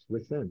truth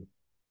within.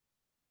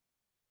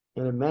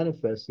 And it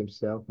manifests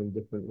itself in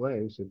different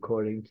ways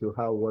according to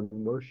how one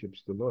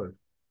worships the Lord.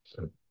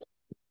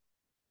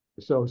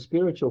 So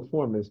spiritual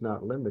form is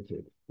not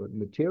limited, but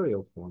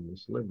material form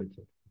is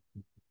limited.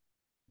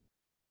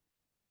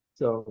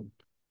 So,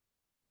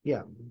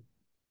 yeah,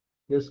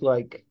 just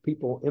like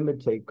people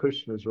imitate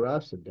Krishna's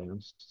rasa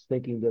dance,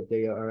 thinking that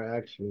they are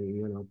actually,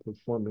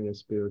 performing a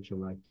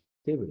spiritual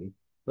activity,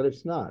 but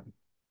it's not.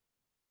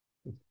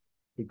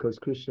 Because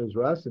Krishna's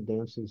rasa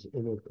dance is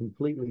in a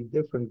completely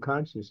different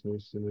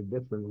consciousness and a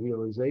different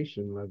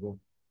realization level.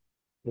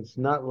 It's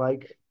not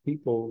like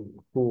people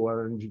who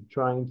are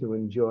trying to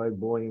enjoy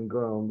boy and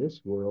girl in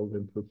this world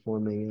and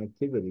performing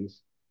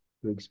activities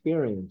to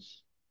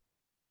experience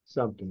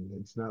something.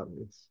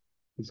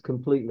 It's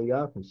completely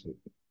opposite.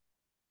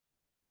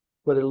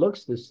 But it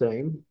looks the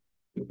same.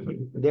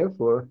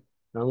 Therefore,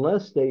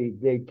 unless they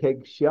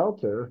take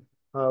shelter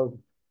of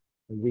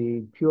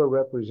the pure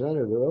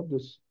representative of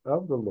this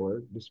of the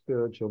Lord, the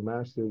spiritual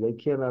master, they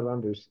cannot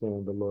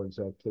understand the Lord's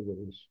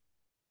activities.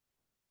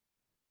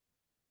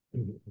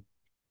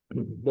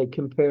 They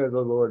compare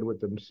the Lord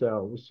with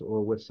themselves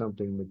or with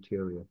something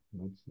material.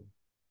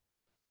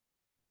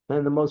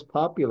 And the most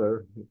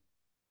popular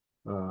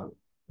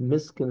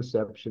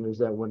misconception is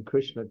that when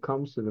Krishna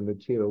comes to the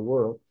material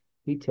world,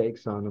 he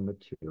takes on a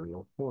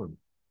material form.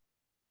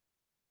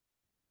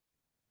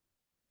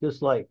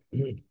 Just like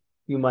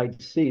you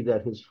might see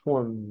that his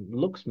form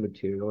looks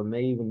material and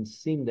may even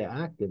seem to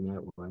act in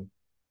that way.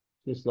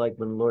 Just like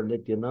when Lord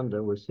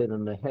Nityananda was hit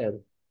on the head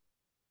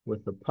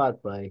with the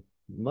pot by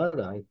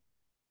Mud-Eye,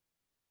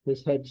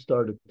 his head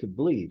started to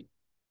bleed.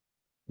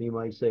 You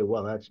might say,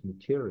 well, that's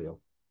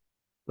material.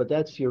 But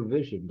that's your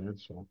vision,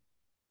 that's all.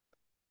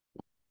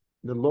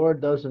 The Lord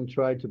doesn't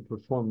try to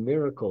perform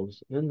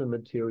miracles in the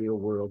material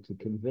world to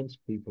convince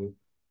people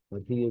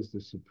that he is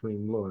the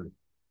Supreme Lord.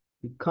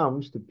 He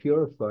comes to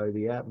purify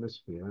the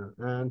atmosphere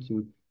and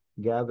to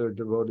gather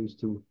devotees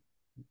to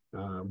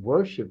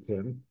worship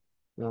him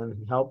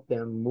and help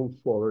them move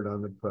forward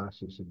on the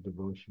process of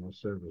devotional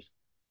service.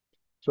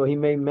 So he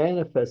may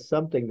manifest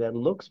something that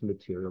looks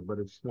material, but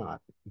it's not.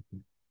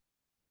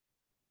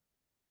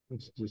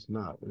 It's just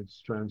not.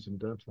 It's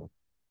transcendental.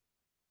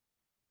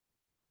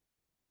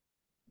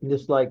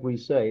 Just like we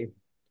say,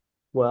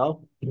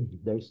 well,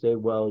 they say,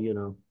 well, you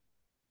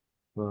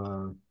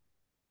know,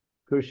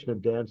 Krishna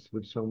danced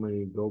with so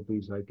many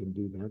gopis, I can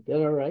do that.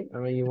 Then all right. I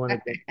mean, you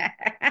want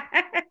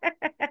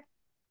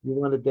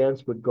to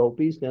dance with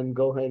gopis, then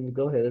go ahead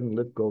and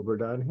lift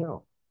Govardhan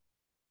Hill.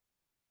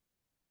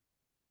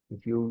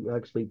 If you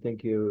actually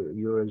think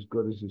you're as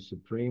good as the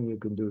Supreme, you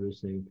can do the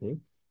same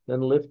thing.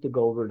 Then lift the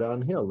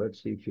Govardhan Hill.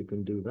 Let's see if you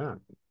can do that.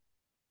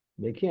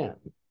 They can't.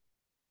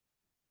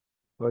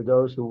 Or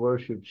those who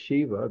worship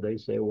Shiva, they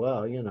say,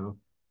 well, you know,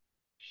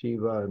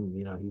 Shiva,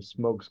 you know, he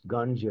smokes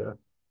ganja.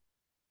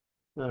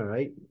 All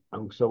right.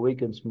 So we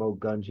can smoke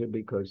ganja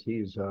because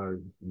he's our,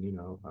 you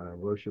know, our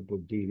worshipful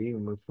deity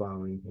and we're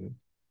following him.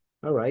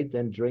 All right,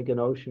 then drink an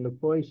ocean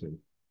of poison.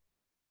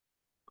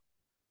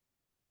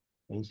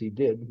 As he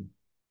did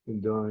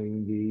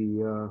during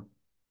the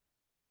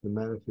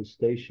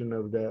manifestation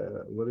of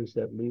the, what is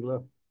that,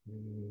 Leela?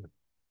 In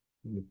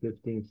the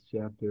 15th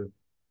chapter.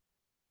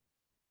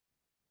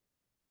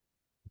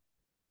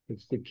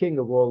 It's the king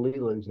of all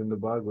Leelas in the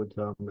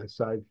Bhagavatam,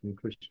 aside from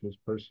Krishna's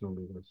personal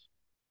Leelas.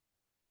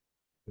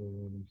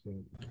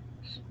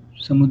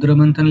 Samudra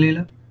Manthan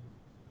Leela?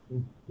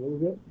 What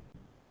was it?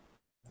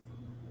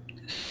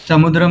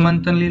 Samudra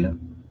Manthan Leela?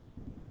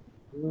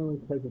 No,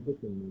 it has a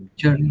different name.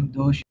 Churning of the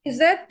ocean. Is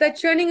that the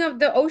churning of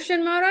the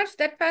ocean, Maharaj,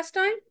 that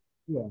pastime?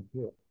 Yeah,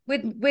 yeah.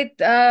 With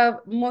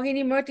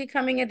Mohini Murti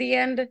coming at the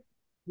end?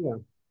 Yeah.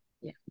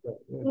 Yeah.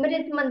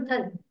 Amrit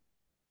Manthan.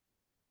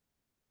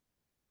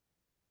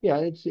 Yeah,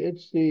 it's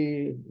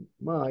the,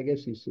 well, I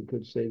guess you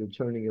could say the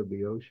turning of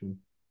the ocean.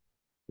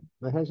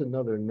 It has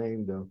another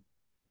name though.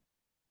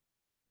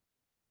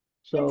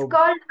 So It's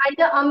called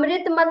either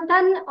Amrit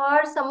Manthan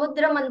or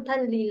Samudra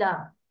Manthan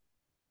Leela.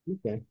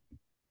 okay.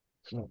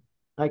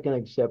 I can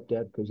accept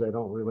that because I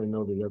don't really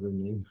know the other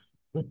name.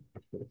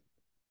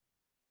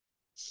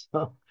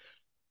 So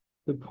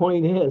the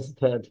point is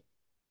that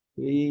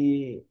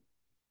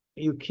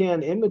you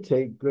can't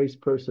imitate grace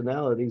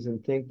personalities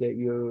and think that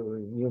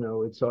you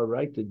know, it's all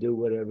right to do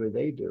whatever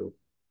they do.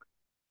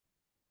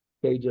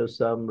 Tejo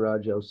Sam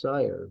Rajo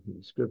Sire,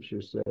 the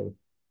scriptures say,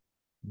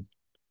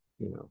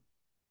 you know,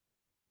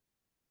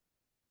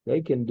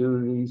 they can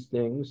do these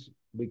things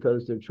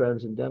because they're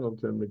transcendental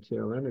to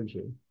material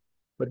energy.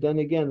 But then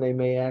again, they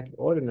may act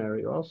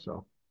ordinary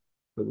also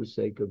for the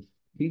sake of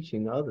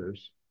teaching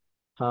others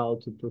how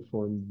to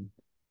perform,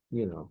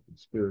 you know,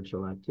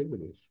 spiritual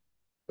activities.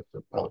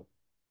 So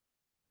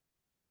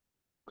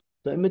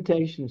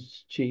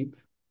imitation's cheap,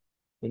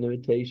 and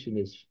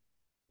imitation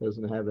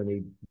doesn't have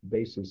any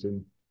basis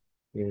in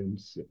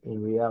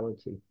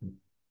reality.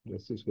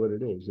 This is what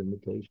it is,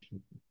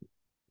 imitation.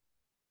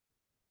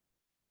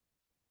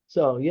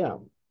 So yeah,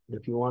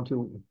 if you want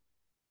to,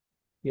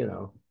 you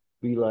know,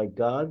 be like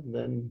God,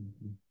 then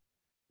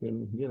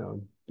you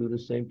know, do the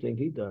same thing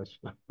he does.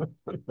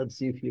 Let's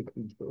see if you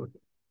can do it.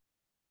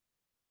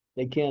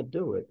 They can't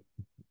do it,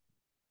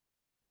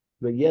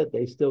 but yet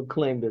they still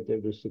claim that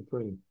they're the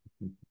supreme.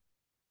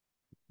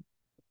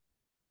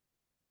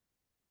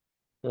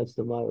 That's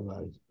the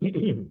Maharaja.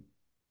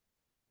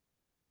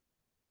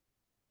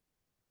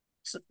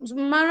 So,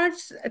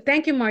 Maharaj,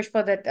 thank you, Maharaj,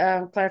 for that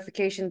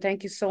clarification.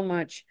 Thank you so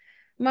much.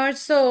 Maharaj,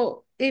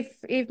 so if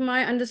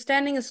my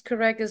understanding is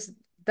correct, is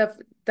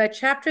the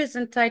chapter is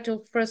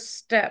entitled First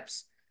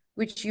Steps,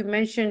 which you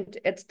mentioned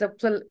it's the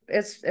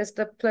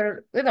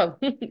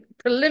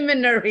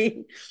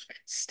preliminary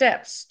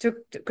steps to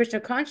Krishna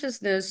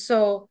consciousness.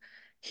 So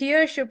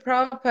here Srila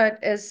Prabhupada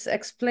is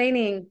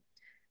explaining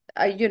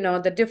you know,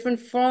 the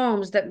different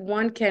forms that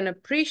one can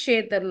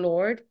appreciate the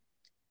Lord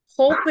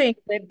hoping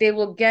that they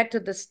will get to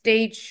the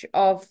stage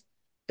of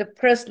the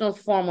personal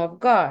form of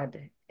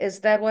God.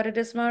 Is that what it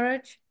is,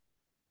 Maharaj?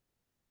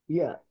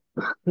 Yeah,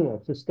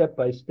 it's a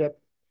step-by-step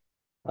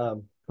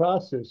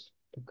process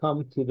to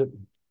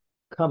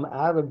come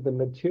out of the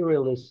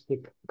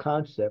materialistic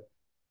concept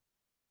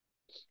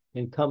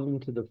and come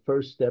into the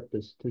first step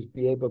is to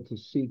be able to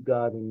see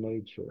God in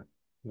nature.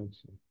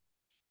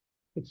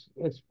 It's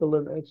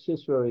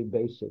just very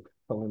basic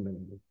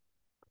preliminary.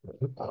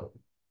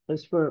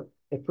 It's for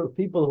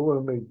people who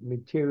are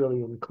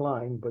materially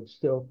inclined but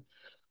still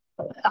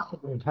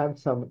have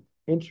some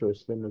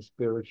interest in the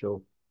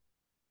spiritual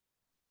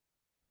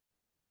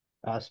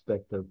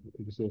aspect of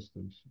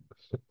existence.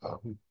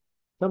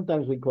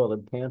 Sometimes we call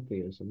it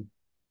pantheism.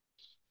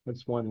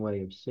 That's one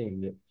way of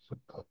seeing it.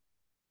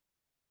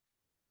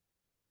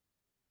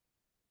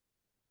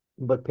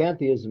 But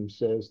pantheism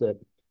says that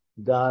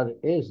God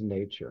is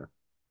nature.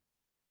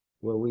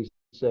 Well, we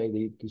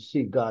say to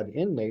see God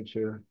in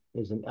nature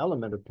is an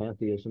element of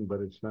pantheism, but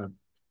it's not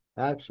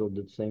actual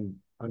the same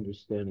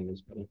understanding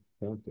as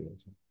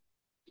pantheism.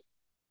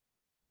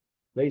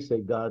 They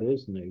say God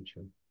is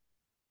nature.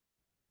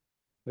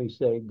 We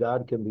say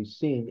God can be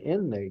seen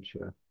in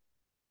nature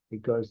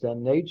because that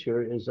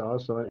nature is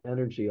also an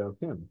energy of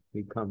him.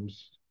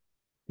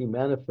 He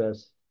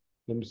manifests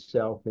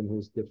himself in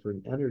his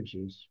different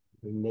energies,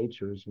 and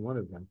nature is one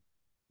of them.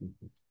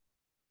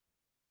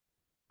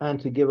 And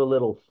to give a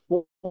little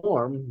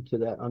form to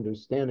that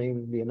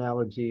understanding, the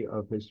analogy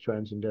of his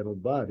transcendental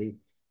body,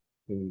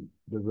 the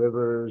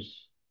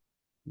rivers,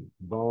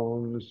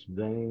 bones,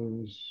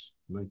 veins,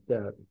 like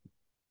that.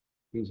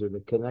 These are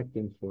the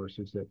connecting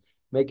forces that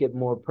make it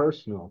more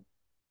personal.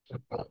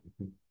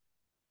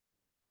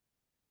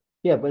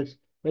 Yeah, but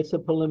it's a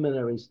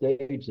preliminary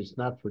stage. It's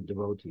not for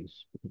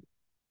devotees.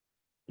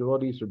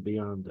 Devotees are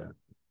beyond that.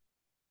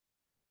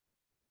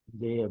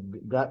 They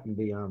have gotten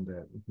beyond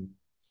that.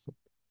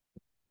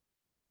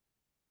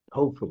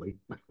 Hopefully.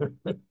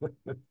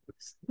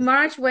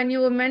 March, when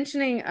you were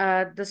mentioning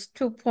these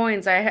 2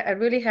 points, I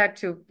really had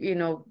to,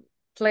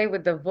 play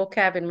with the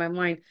vocab in my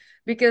mind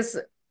because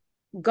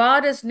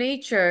God as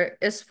nature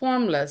is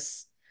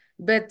formless,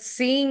 but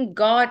seeing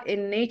God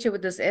in nature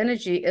with this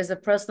energy is a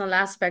personal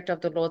aspect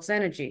of the Lord's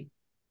energy.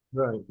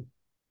 Right.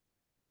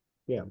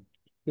 Yeah.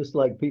 Just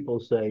like people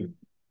say,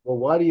 well,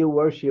 why do you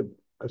worship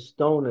a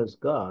stone as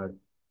God?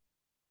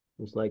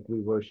 It's like we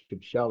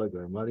worship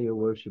Shalagram. Why do you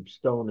worship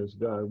stone as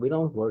God? We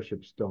don't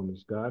worship stone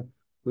as God.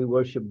 We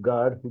worship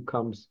God who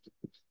comes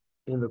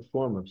in the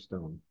form of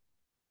stone.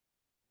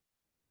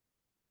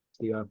 It's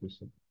the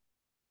opposite.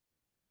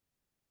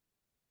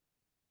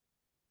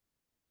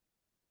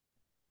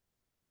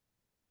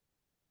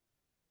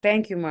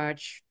 Thank you,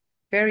 March.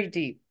 Very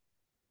deep.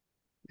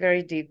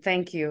 Very deep.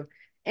 Thank you.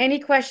 Any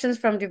questions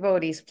from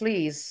devotees,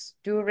 please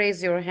do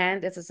raise your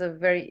hand. This is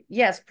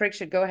yes,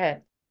 Parikshit, go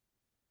ahead.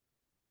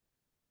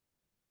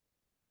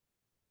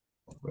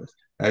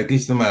 Hare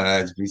Krishna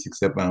Maharaj, please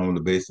accept my humble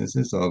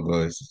obeisances. All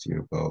glories to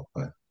your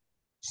Prabhupada.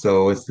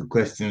 So as the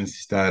questions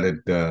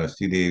started,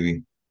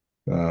 Sridevi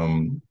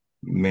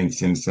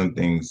mentioned some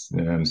things,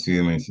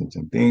 Sri mentioned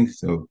some things.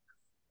 So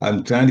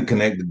I'm trying to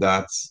connect the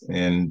dots,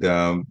 and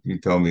you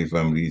tell me if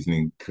I'm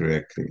reasoning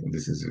correctly.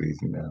 This is the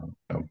reason now.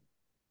 I'm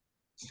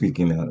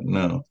speaking out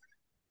now.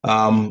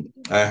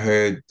 I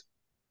heard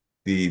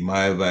the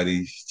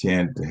Mayavadis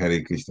chant the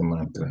Hare Krishna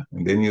mantra,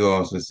 and then you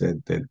also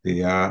said that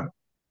they are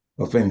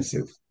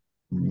offensive.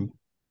 Mm-hmm.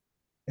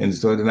 And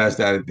so then I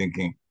started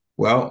thinking,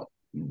 well,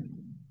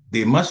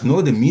 they must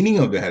know the meaning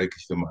of the Hare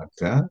Krishna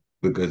mantra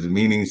because the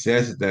meaning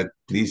says that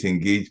please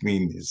engage me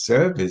in his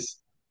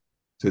service.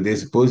 So they're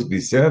supposed to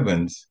be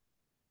servants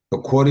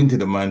according to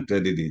the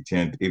mantra that they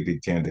chant, if they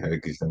chant the Hare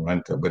Krishna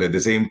mantra. But at the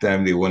same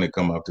time, they want to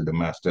come up to the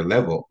master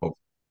level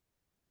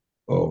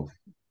of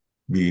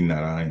being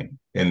Narayan.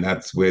 And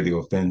that's where the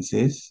offense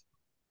is.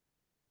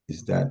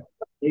 Is that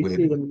They where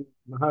see the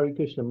Hare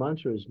Krishna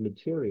mantra as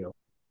material.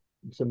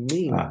 It's a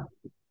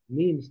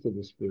means to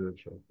the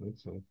spiritual.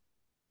 That's all.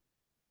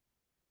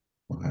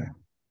 Okay.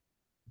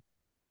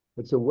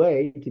 It's a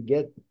way to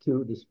get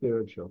to the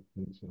spiritual.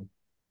 That's all.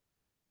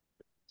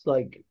 It's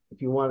like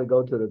if you want to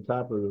go to the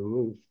top of the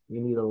roof,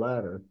 you need a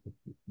ladder.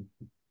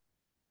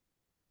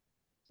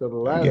 So the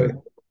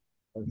ladder,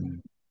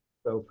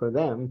 so for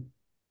them,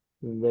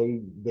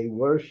 they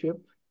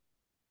worship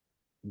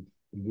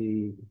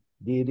the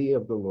deity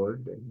of the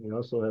Lord. They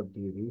also have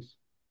deities.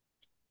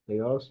 They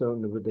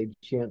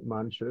chant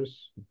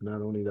mantras,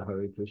 not only the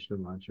Hare Krishna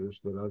mantras,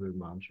 but other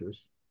mantras,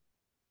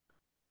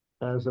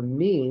 as a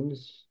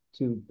means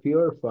to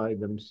purify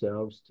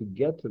themselves to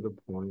get to the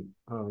point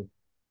of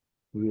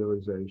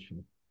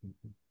realization.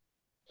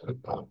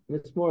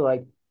 It's more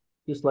like,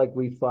 just like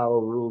we follow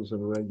rules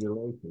and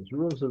regulations.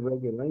 Rules and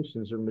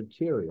regulations are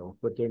material,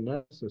 but they're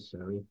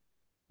necessary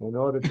in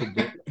order to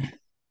get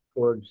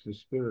towards the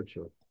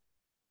spiritual.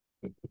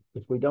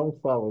 If we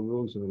don't follow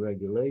rules and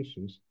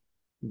regulations,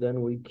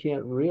 then we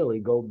can't really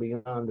go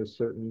beyond a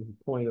certain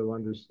point of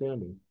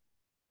understanding,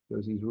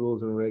 because these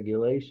rules and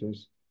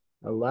regulations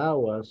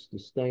allow us to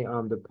stay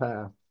on the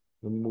path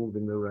and move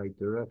in the right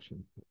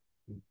direction.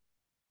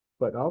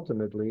 But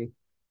ultimately,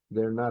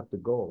 they're not the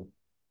goal.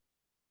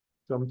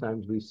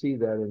 Sometimes we see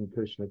that in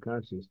Krishna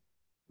consciousness.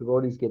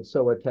 Devotees get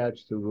so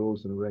attached to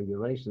rules and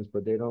regulations,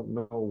 but they don't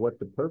know what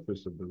the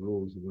purpose of the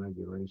rules and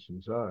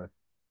regulations are.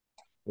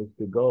 It's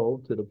to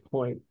go to the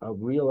point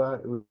of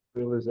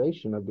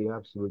realization of the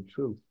absolute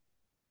truth.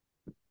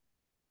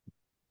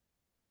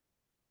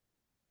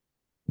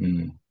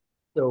 Mm.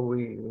 So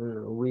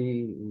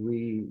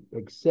we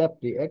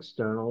accept the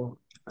external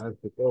as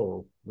the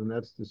goal, and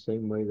that's the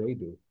same way they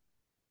do.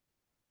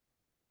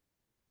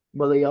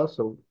 Well, they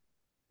also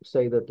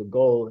say that the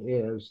goal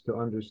is to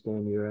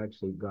understand you're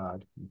actually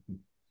God.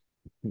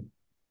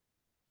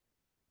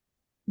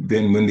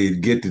 Then when they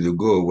get to the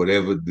goal,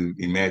 whatever the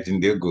imagine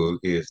their goal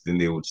is, then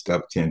they would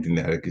stop chanting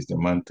the Hare Krishna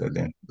mantra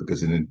then,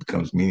 because then it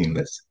becomes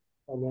meaningless.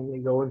 And then they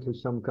go into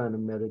some kind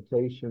of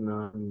meditation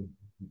on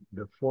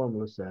the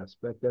formless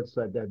aspect. That's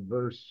like that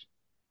verse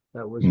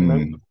that was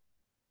mentioned,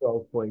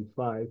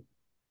 12.5,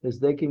 is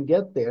they can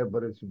get there,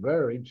 but it's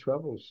very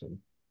troublesome.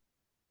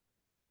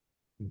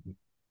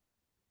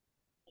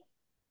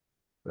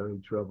 Very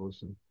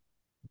troublesome.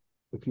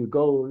 If you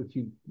go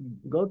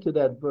to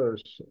that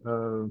verse,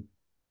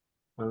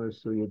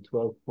 honestly, at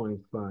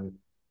 12.5.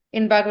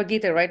 In Bhagavad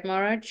Gita, right,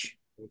 Maharaj?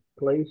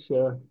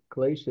 Klesha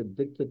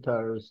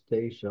dictataris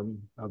tesham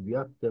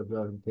avyakta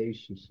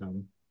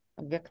vantesham.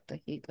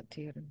 Avyaktahi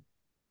Katira.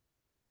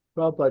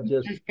 Prabhupada You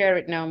just can share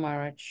it now,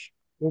 Maharaj.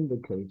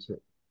 indicates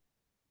it.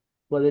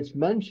 But it's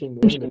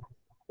mentioned in the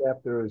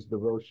chapter as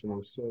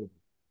devotional service.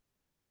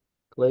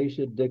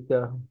 Klesha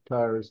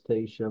dictataris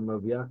tesham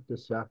avyakta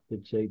sakta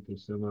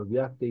chetasam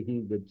avyakta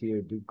hi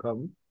gatir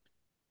dukam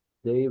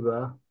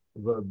deva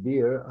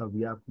vabir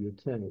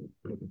avyapyate.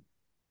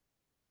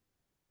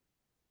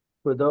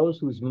 For those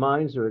whose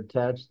minds are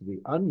attached to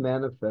the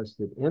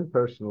unmanifested,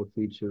 impersonal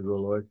feature of the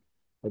Lord,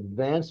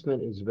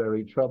 advancement is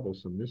very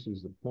troublesome. This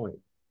is the point.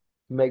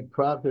 To make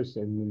progress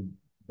in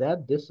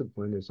that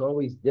discipline is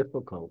always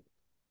difficult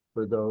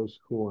for those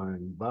who are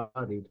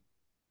embodied.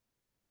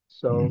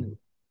 So,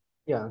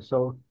 yeah,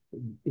 so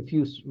if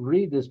you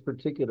read this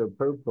particular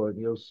purport,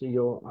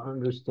 you'll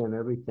understand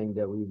everything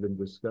that we've been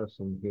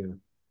discussing here.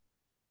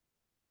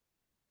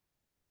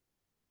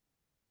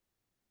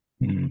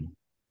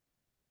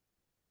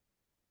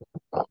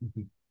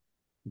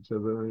 It's a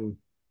very,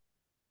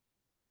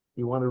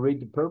 you want to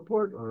read the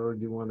purport or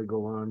do you want to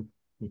go on?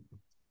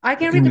 I I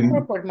can read think the we,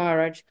 purport,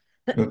 Maharaj.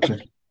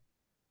 okay.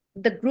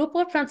 The group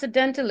of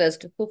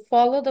transcendentalists who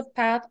follow the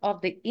path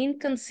of the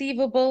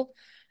inconceivable,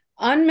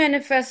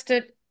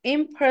 unmanifested,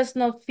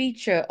 impersonal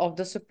feature of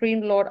the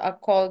Supreme Lord are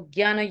called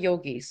Jnana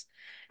Yogis,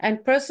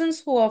 and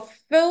persons who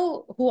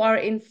are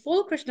in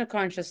full Krishna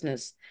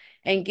consciousness,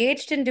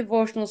 engaged in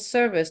devotional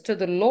service to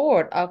the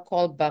Lord, are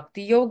called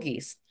Bhakti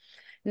Yogis.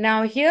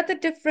 Now, here the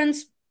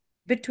difference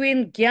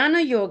between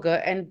Jnana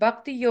Yoga and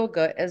Bhakti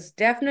Yoga is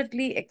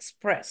definitely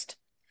expressed.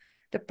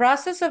 The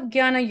process of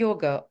Jnana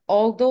Yoga,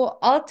 although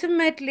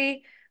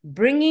ultimately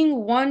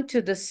bringing one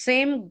to the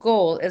same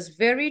goal, is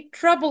very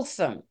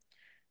troublesome,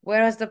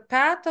 whereas the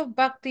path of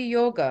Bhakti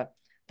Yoga,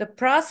 the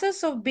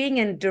process of being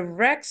in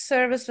direct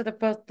service to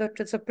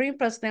the Supreme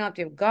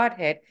Personality of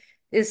Godhead,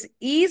 is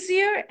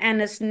easier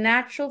and is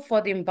natural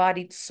for the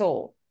embodied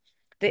soul.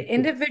 The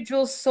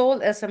individual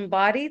soul is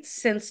embodied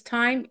since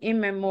time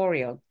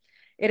immemorial.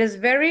 It is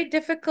very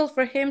difficult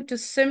for him to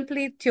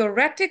simply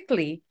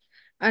theoretically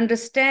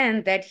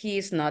understand that he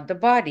is not the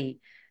body.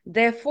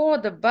 Therefore,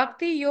 the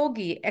Bhakti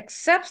yogi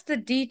accepts the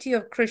deity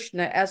of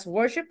Krishna as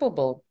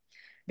worshipable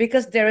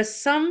because there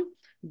is some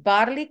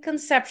bodily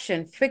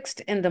conception fixed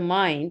in the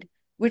mind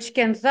which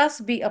can thus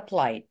be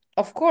applied.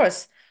 Of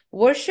course,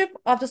 worship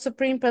of the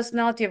Supreme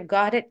Personality of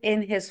Godhead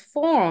in his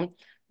form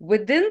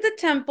within the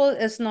temple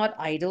is not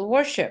idol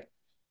worship.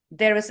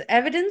 There is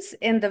evidence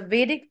in the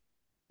Vedic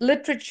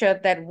literature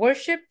that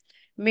worship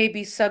may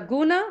be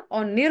saguna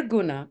or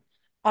nirguna,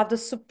 of the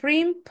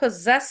supreme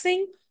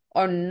possessing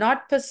or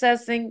not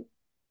possessing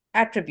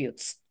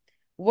attributes.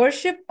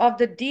 Worship of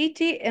the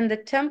deity in the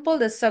temple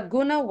is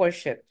saguna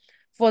worship,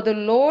 for the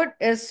Lord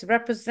is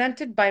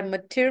represented by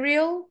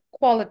material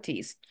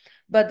qualities.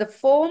 But the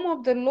form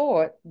of the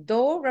Lord,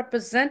 though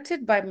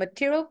represented by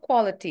material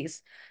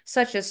qualities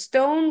such as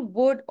stone,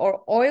 wood,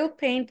 or oil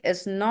paint,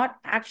 is not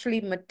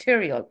actually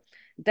material.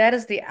 That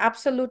is the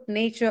absolute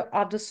nature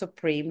of the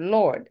Supreme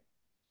Lord.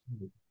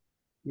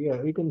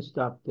 Yeah, we can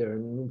stop there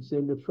and it's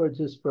in the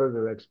just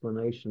further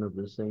explanation of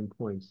the same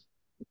points.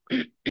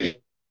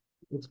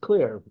 It's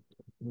clear.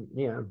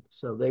 Yeah,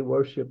 so they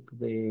worship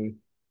the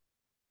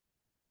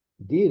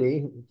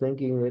deity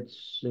thinking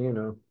it's,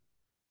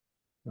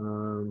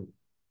 um,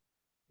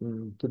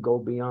 to go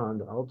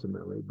beyond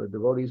ultimately, but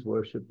devotees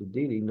worship the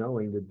deity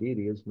knowing the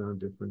deity is no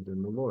different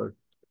than the Lord,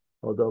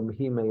 although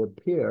he may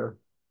appear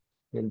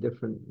in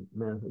different,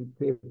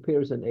 he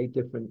appears in 8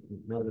 different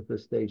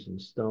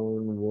manifestations: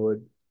 stone,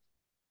 wood,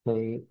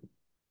 paint,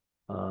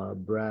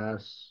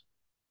 brass,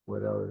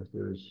 what else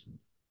there's,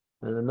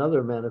 and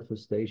another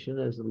manifestation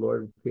as the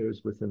Lord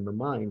appears within the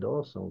mind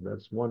also.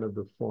 That's one of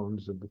the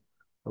forms of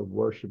of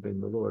worshiping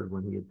the Lord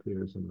when he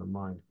appears in the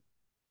mind.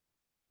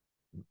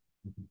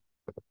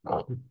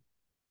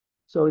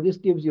 So this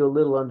gives you a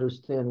little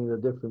understanding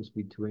of the difference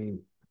between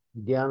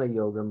Jnana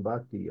Yoga and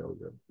Bhakti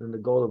Yoga. And the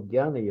goal of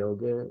Jnana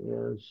Yoga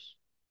is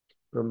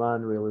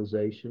Brahman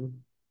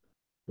realization.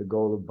 The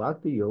goal of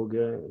Bhakti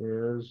Yoga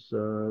is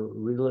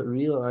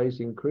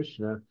realizing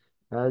Krishna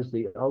as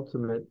the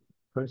ultimate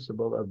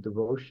principle of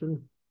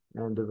devotion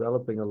and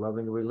developing a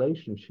loving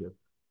relationship,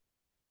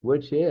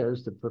 which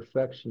is the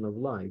perfection of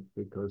life,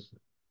 because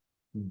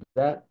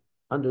that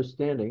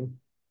understanding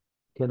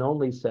can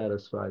only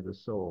satisfy the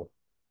soul.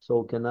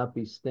 Soul cannot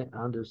be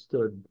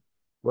understood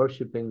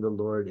worshiping the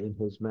Lord in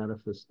his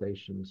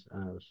manifestations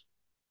as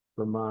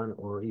Brahman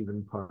or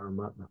even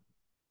Paramatma,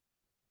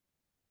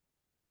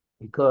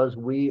 because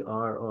we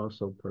are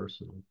also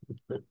personal.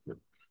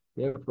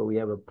 Therefore, we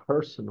have a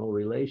personal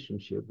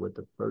relationship with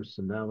the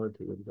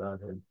personality of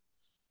Godhead,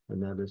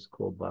 and that is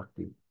called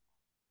bhakti,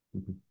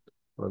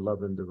 or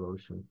love and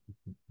devotion.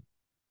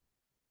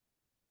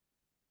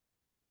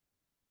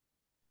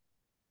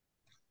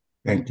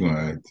 Thank you,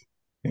 Maharaj.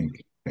 Thank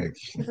you.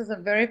 This is a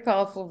very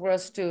powerful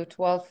verse too,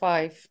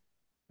 12:5.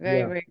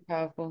 Very, very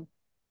powerful.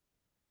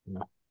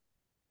 Yeah.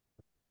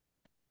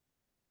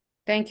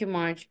 Thank you,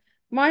 Marge.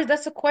 Marge,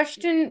 that's a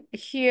question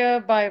here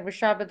by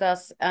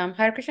Rishabhadas.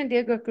 Hare Krishna,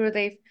 dear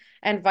Gurudev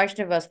and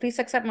Vaishnavas, please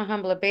accept my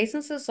humble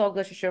obeisances, all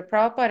glories to Srila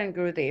Prabhupada and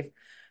Gurudev.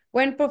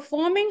 When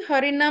performing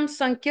Harinam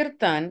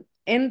Sankirtan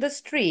in the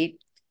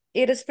street,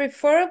 it is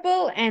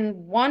preferable and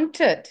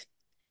wanted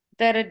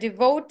that a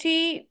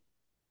devotee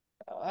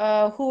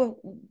who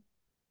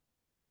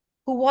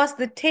was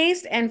the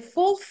taste and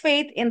full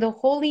faith in the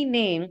holy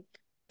name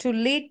to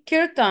lead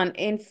kirtan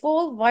in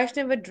full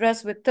Vaishnava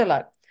dress with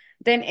tilak,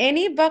 then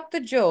any Bhakta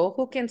Joe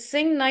who can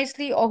sing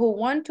nicely or who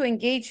want to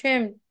engage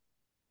him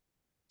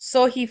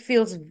so he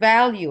feels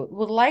valued.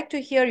 Would like to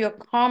hear your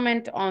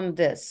comment on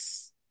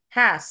this.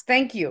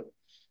 Thank you.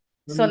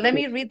 Let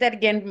me read that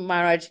again,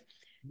 Maharaj.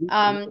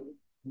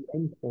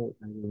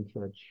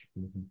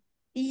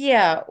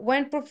 Yeah,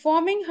 when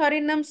performing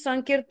Harinam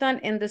Sankirtan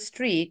in the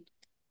street,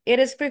 it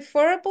is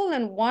preferable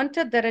and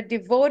wanted that a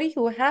devotee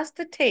who has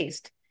the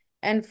taste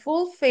and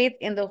full faith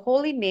in the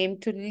holy name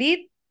to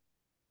lead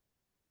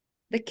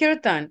the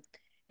kirtan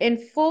in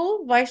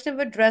full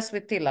Vaishnava dress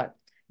with tilak,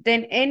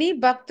 then any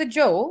Bhakta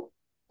Joe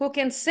who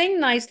can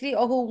sing nicely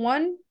or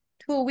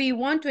who we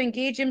want to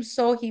engage him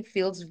so he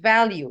feels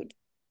valued.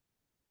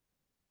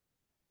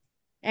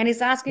 And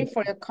he's asking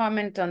for your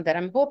comment on that.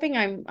 I'm hoping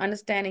I'm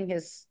understanding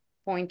his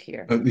point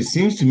here. It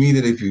seems to me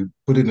that if you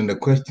put it in a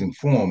question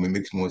form, it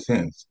makes more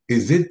sense.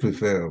 Is it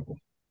preferable?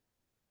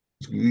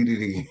 Read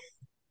it again.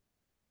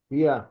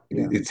 Yeah.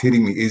 It's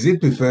hitting me. Is it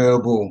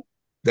preferable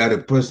that a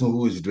person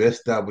who is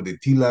dressed up with the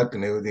tilak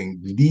and everything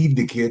leave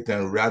the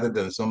kirtan rather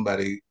than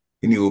somebody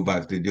in the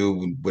Obak to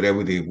do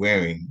whatever they're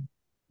wearing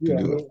to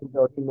do it?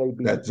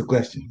 That's the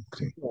question.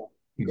 Okay. Yeah.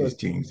 You just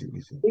changed it.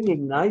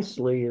 Singing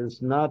nicely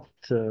is not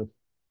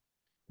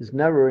is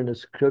never in the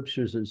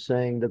scriptures as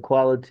saying the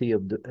quality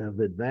of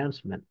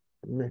advancement.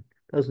 It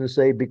doesn't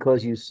say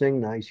because you sing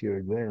nice you're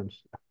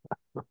advanced.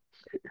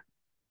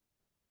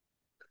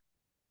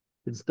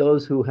 It's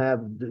those who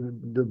have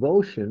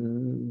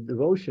devotion.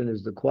 Devotion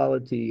is the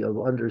quality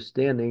of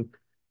understanding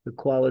the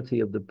quality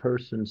of the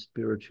person's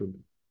spiritual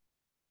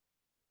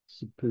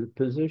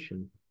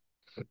position.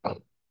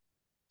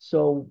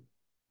 So,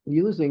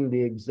 using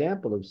the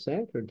example of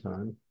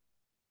Sankirtan,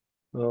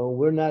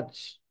 we're not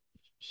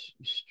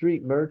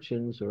street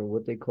merchants, or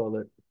what they call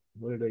it.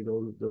 What do they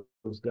go?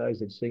 Those guys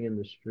that sing in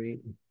the street,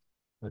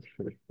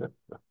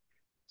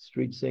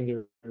 street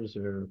singers,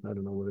 or I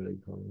don't know, what do they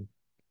call them?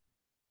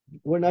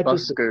 We're not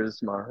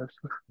buskers, Maharaj.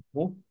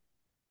 Huh?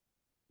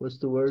 What's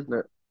the word?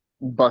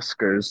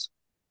 Buskers.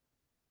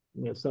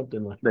 Yeah,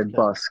 something like they that.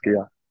 Busk,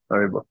 yeah.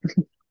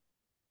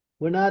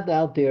 We're not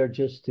out there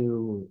just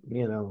to,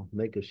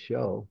 make a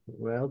show.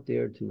 We're out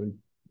there to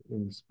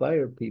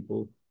inspire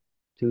people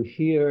to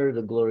hear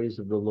the glories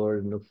of the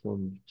Lord in the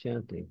form of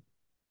chanting.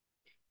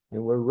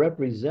 And we're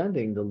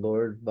representing the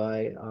Lord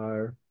by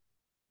our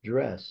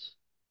dress.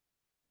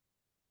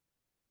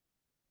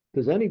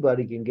 Because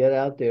anybody can get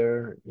out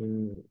there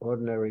in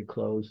ordinary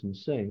clothes and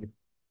sing.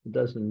 It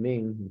doesn't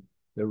mean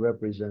they're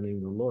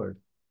representing the Lord.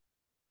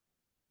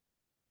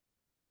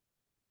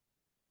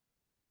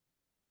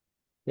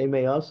 They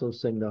may also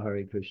sing the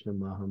Hare Krishna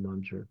Maha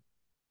Mantra,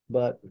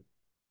 but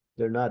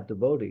they're not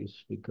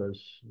devotees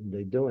because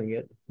they're doing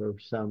it for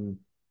some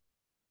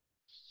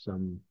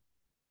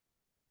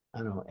I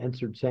don't know,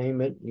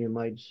 entertainment, you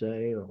might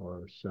say,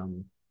 or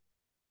some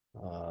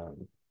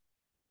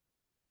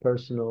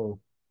personal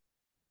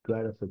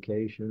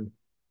gratification.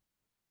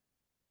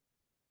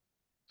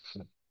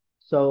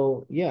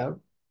 So, yeah,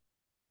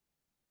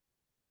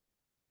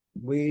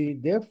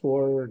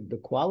 therefore, the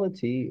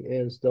quality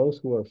is those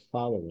who are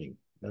following.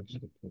 That's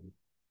the point.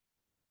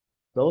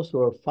 Those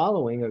who are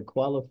following are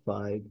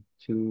qualified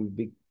to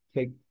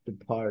take the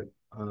part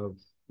of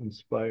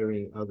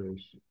inspiring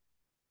others.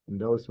 And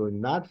those who are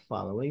not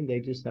following, they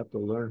just have to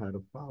learn how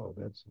to follow.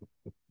 That's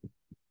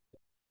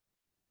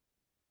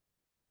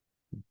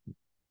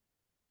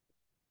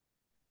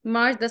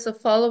Marge, that's a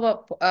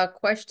follow-up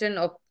question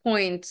or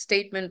point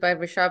statement by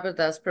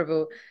Rishabhadas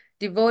Prabhu.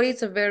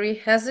 Devotees are very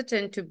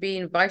hesitant to be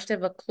in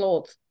Vaishnava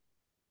clothes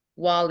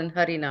while in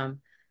Harinam.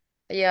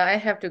 Yeah, I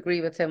have to agree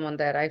with him on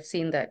that. I've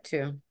seen that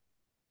too,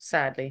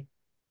 sadly.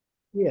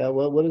 Yeah,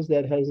 well, what is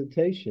that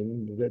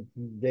hesitation? That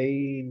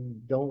they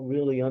don't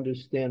really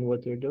understand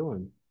what they're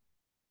doing.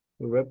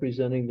 We're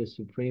representing the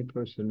Supreme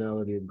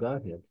Personality of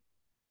Godhead.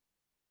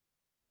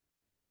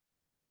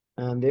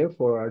 And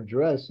therefore, our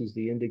dress is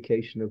the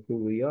indication of who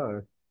we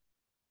are.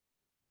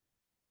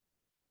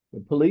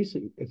 The police,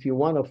 if you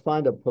want to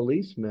find a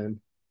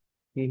policeman,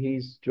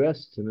 he's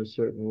dressed in a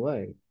certain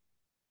way.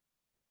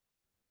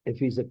 If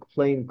he's a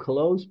plain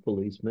clothes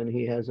policeman,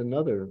 he has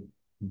another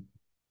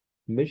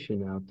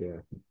mission out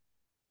there.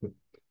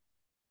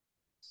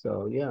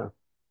 So yeah.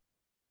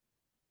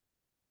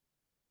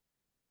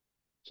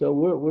 So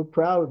we're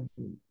proud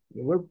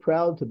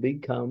to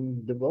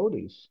become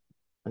devotees,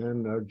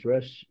 and our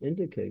dress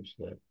indicates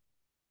that.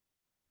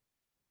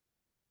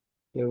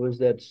 There was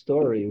that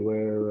story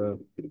where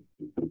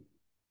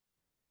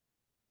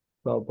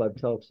Prabhupada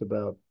talks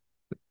about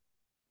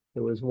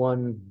there was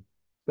one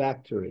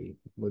factory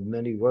with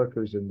many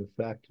workers in the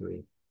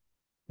factory.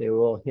 They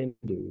were all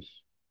Hindus.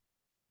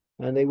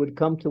 And they would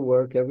come to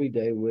work every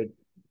day with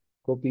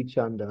Gopi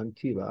Chandan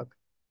Tilak.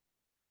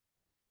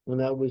 And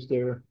that was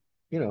their,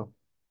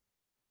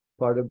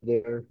 part of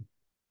their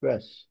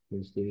dress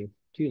was the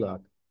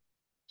tilak.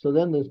 So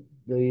then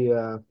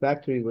the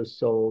factory was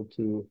sold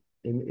to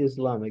an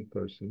Islamic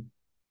person.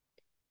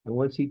 And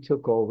once he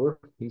took over,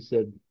 he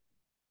said,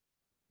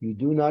 you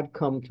do not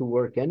come to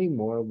work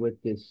anymore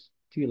with this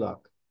tilak.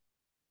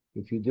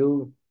 If you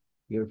do,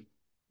 you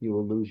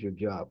will lose your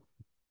job.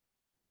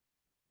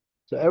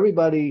 So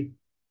everybody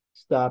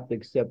stopped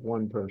except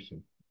one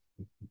person.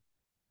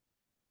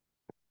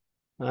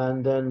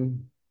 And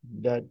then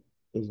that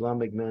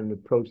Islamic man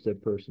approached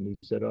that person.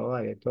 He said, oh,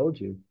 I told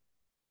you.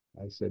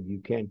 I said, you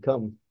can't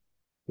come.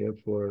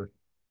 Therefore,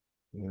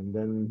 and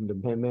then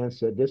the man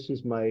said, this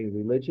is my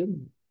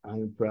religion.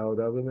 I'm proud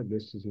of it.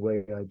 This is the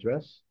way I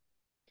dress.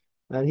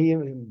 And he,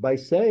 by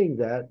saying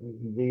that,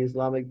 the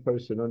Islamic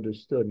person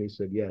understood. And he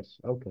said, yes,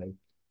 okay.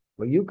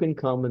 Well, you can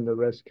come and the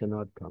rest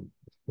cannot come.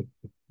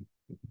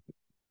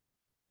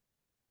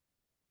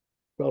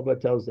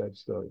 Prabhupada tells that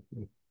story.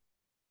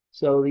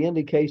 So the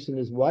indication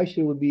is, why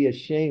should we be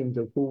ashamed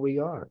of who we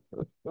are?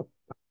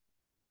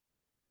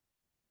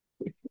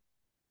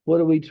 What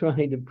are we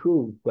trying to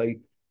prove by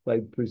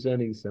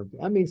presenting something?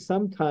 I mean,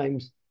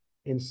 sometimes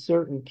in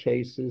certain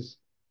cases,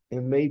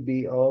 it may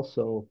be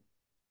also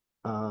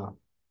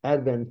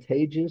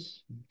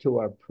advantageous to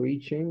our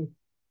preaching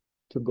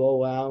to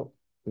go out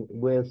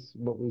with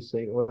what we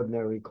say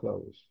ordinary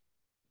clothes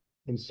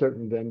in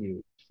certain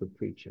venues for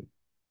preaching.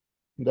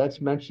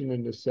 That's mentioned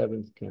in the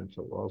 7th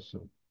canto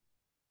also.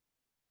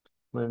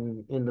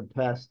 When in the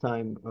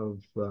pastime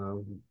of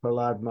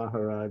Prahlad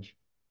Maharaj,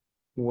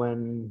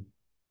 when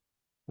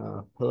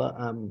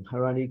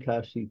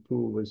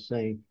Haranyakashipu was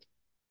saying,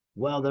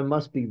 well, there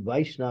must be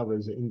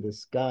Vaishnavas in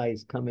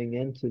disguise coming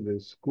into the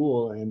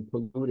school and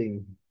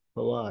polluting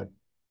Prahlad.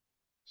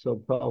 So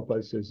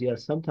Prabhupada says,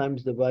 yes,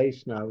 sometimes the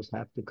Vaishnavas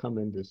have to come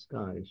in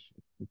disguise.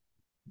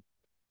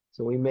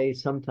 So we may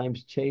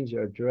sometimes change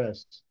our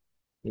dress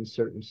in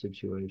certain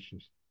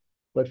situations.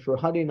 But for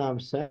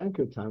Harinam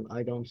Sankirtan,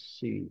 I don't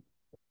see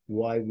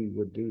why we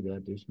would do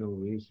that. There's no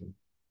reason.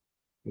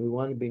 We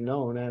want to be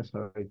known as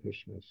Hare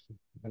Krishnas.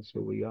 That's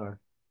who we are.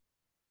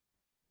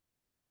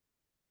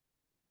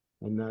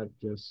 And not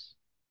just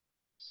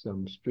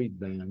some street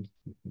band.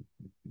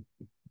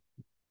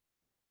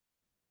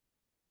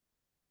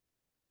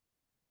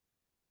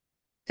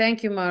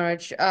 Thank you,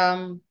 Maharaj.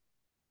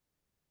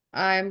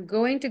 I'm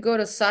going to go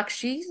to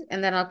Sakshi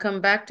and then I'll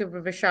come back to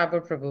Vishabha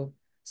Prabhu.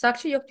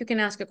 Sakshi, you can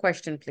ask a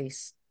question,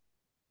 please.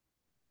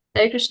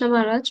 Hare Krishna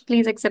Maharaj,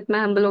 please accept my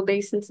humble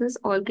obeisances.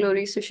 All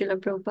glories to Srila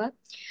Prabhupada.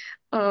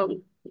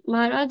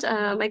 Maharaj,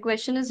 my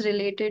question is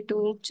related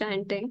to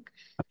chanting.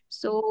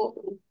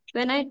 So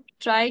when I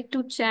try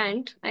to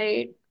chant,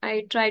 I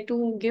try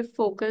to give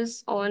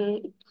focus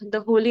on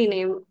the holy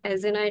name,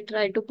 as in I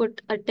try to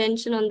put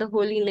attention on the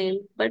holy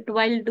name. But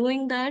while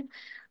doing that,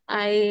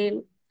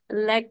 I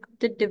lack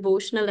the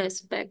devotional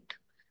aspect.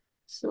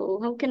 So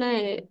how can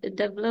I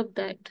develop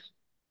that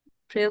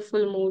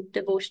prayerful mood,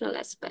 devotional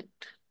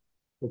aspect?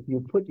 If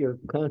you put your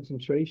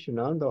concentration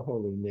on the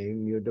holy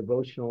name, your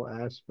devotional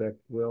aspect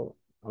will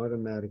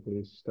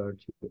automatically start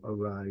to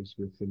arise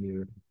within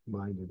your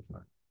mind and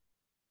heart.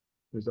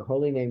 Because the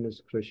holy name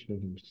is Krishna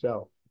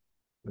himself.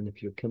 And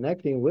if you're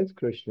connecting with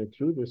Krishna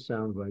through the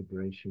sound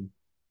vibration,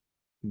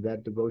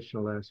 that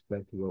devotional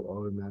aspect will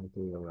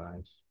automatically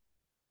arise.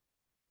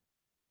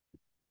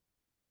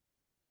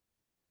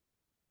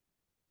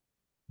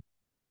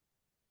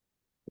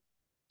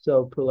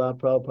 So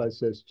Prabhupada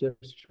says,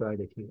 just try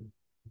to hear.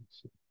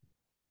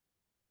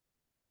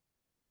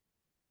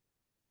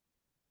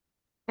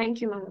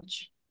 Thank you,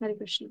 Maharaj. Hare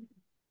Krishna.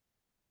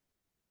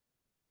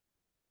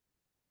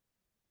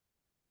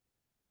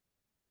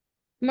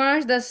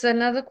 Marge, that's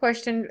another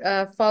question,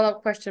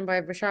 follow-up question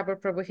by Vrishabha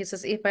Prabhu. He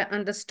says, if I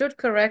understood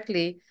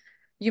correctly,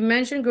 you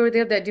mentioned,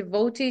 Gurudev, that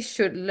devotees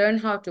should learn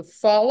how to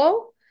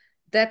follow.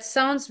 That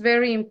sounds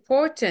very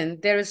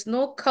important. There is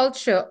no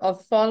culture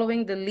of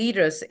following the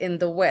leaders in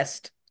the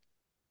West.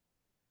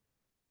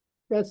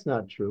 That's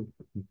not true.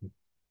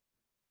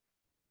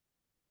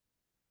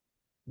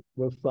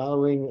 We're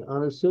following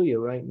Anasuya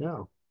right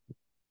now.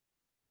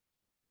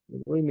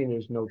 What do you mean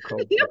there's no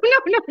culture?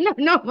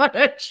 No,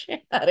 Maharaj.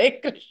 Hare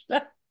Krishna.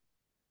 Where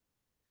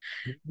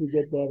did you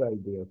get that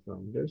idea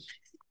from?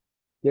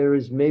 There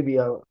is maybe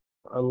a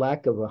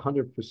lack of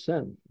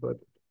 100%, but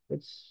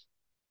it's,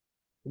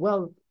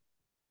 well,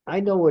 I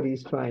know what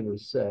he's trying to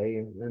say,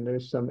 and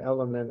there's some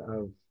element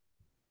of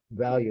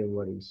value in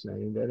what he's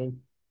saying, that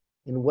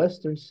in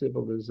Western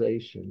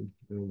civilization,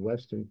 in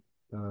Western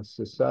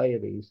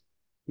societies,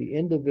 the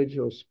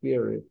individual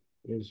spirit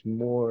is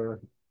more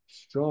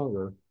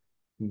stronger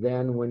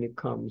than when it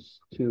comes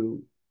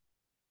to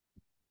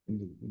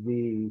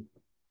the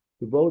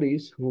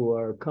devotees who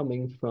are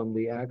coming from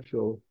the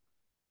actual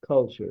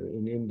culture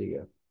in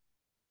India.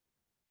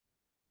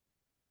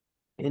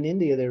 In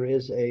India, there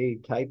is a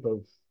type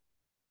of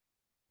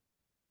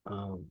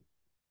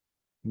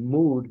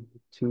mood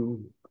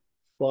to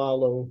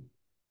follow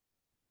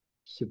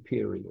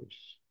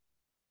superiors,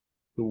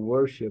 to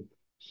worship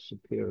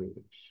superiors.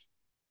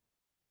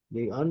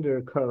 The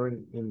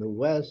undercurrent in the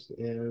West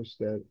is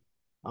that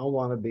I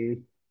want to be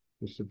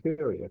the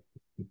superior,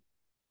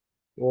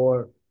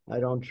 or I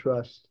don't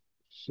trust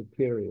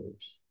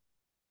superiors,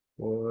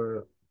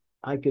 or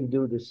I can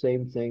do the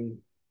same thing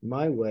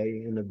my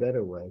way in a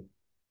better way.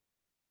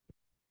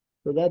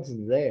 So that's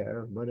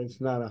there, but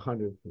it's not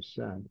 100%.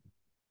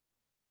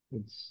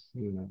 It's,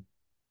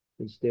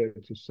 it's there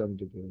to some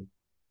degree.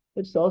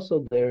 It's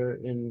also there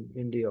in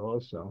India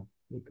also,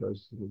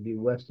 because the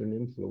Western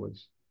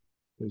influence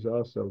is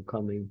also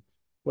coming.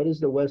 What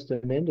is the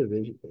Western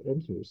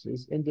interest?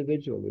 Is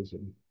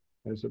individualism,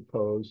 as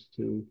opposed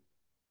to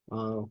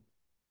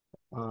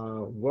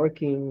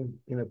working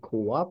in a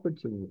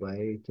cooperative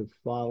way to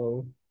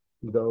follow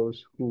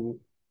those who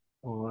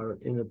are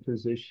in a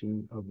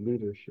position of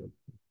leadership.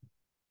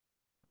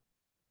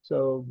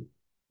 So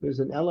there's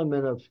an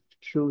element of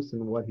truth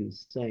in what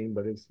he's saying,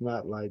 but it's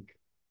not like,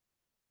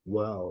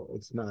 well,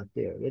 it's not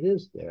there. It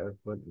is there,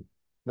 but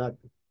not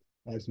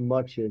as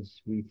much as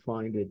we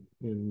find it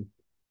in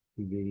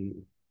the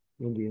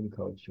Indian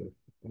culture,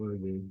 or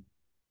we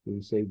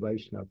say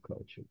Vaishnava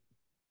culture.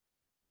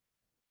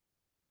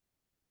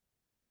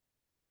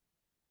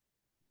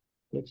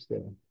 It's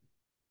there.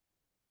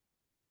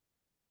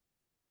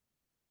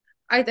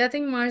 I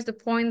think, Marge, the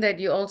point that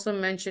you also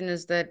mentioned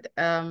is that,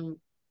 and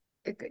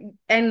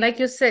like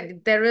you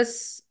said, there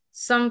is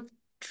some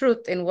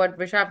truth in what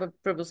Vrishabha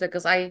Prabhu said,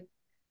 because I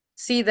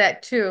see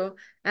that too.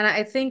 And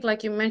I think,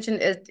 like you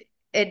mentioned,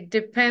 it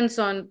depends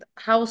on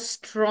how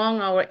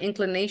strong our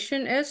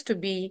inclination is to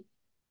be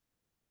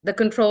the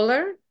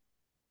controller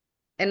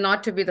and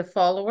not to be the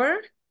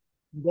follower.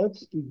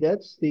 That's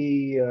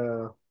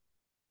the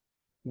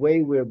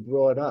way we're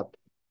brought up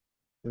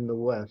in the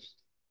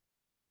West,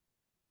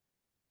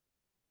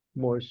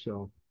 more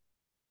so.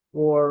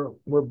 Or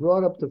we're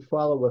brought up to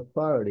follow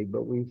authority,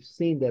 but we've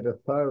seen that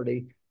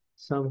authority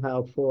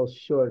somehow falls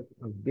short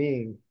of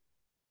being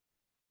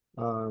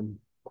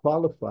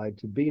qualified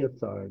to be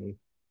authority.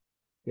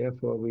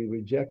 Therefore, we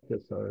reject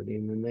authority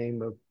in the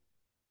name of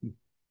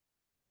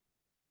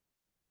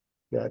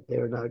that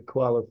they're not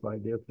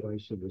qualified, therefore I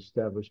should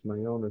establish my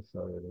own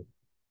authority.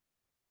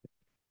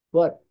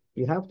 But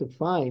you have to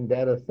find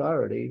that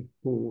authority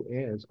who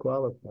is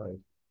qualified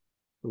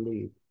to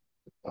lead.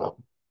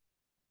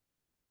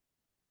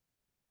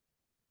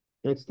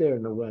 It's there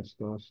in the West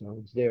also.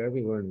 It's there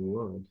everywhere in the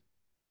world.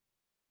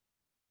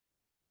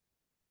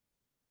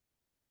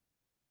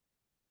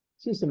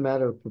 It's just a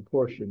matter of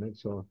proportion,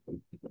 that's all.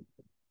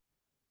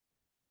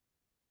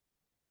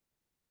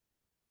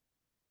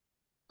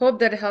 Hope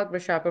that helped,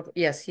 Vrishabha.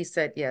 Yes, he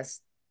said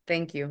yes.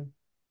 Thank you.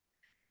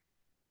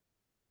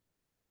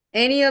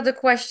 Any other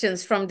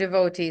questions from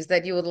devotees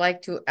that you would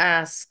like to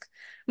ask?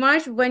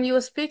 Marge, when you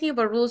were speaking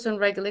about rules and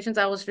regulations,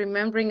 I was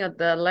remembering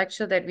the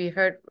lecture that we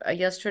heard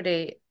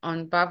yesterday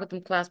on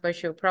Bhagavatam class by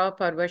Srila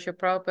Prabhupada, where Srila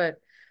Prabhupada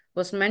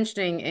was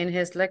mentioning in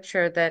his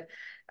lecture that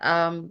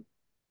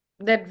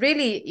that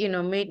really,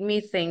 made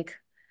me think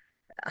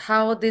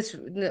how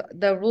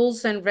the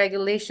rules and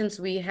regulations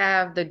we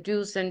have, the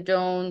do's and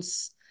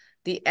don'ts,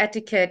 the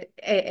etiquette,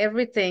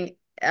 everything,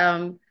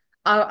 are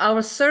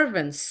our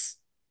servants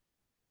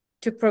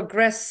to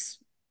progress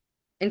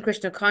in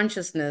Krishna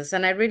consciousness.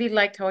 And I really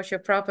liked how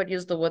Srila Prabhupada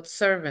used the word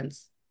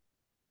servants.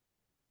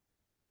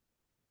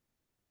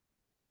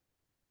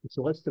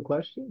 So what's the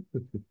question?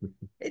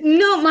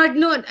 No, Mark,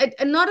 no,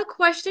 not a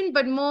question,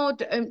 but more,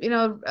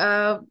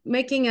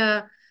 making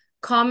a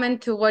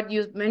comment to what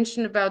you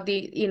mentioned about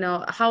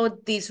how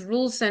these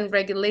rules and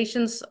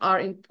regulations are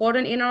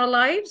important in our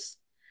lives.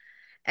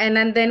 And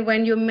then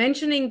when you're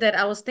mentioning that,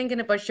 I was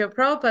thinking about Srila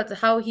Prabhupada,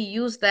 how he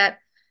used that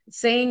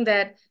saying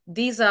that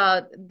these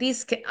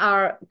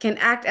can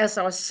act as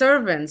our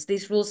servants,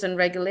 these rules and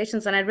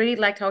regulations. And I really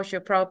liked how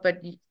Srila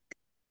Prabhupada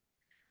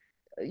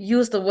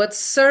used the word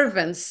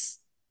servants,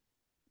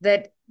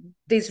 that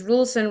these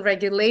rules and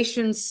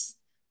regulations,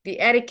 the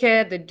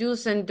etiquette, the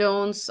do's and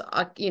don'ts,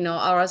 are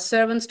our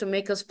servants to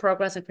make us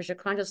progress in Krishna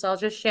consciousness. So I was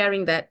just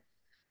sharing that.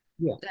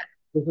 Yeah.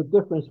 There's a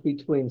difference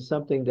between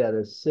something that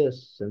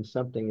assists and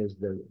something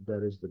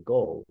that is the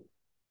goal.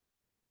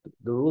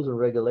 The rules and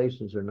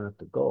regulations are not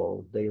the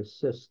goal. They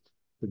assist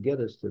to get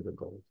us to the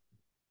goal.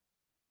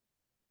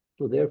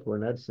 So therefore,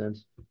 in that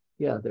sense,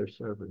 yeah, they're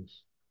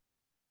servants.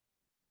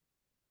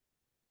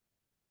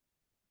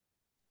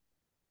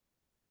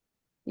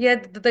 Yeah,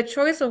 the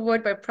choice of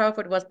word by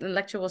Prabhupada was the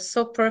lecture was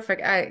so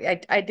perfect.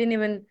 I didn't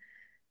even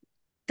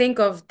think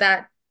of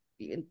that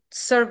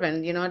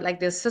servant,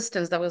 like the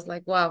assistants. That was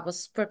like, wow, it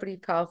was pretty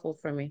powerful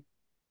for me.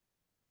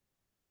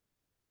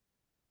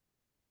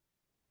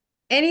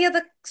 Any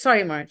other,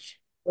 sorry, March.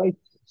 Christ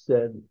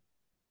said,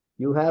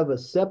 you have a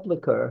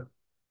sepulcher,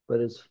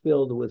 but it's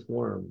filled with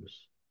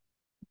worms.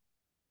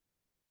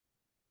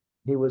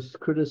 He was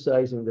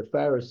criticizing the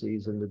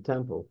Pharisees in the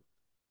temple,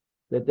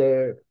 that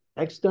they're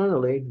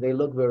externally, they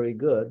look very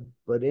good,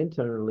 but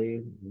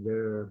internally,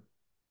 they're,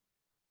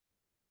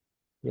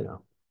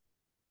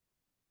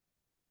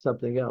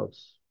 something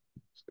else.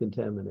 It's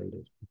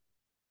contaminated.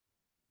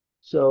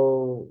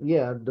 So,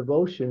 yeah,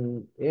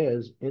 devotion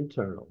is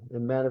internal.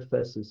 It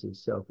manifests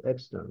itself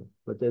external.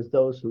 But there's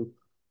those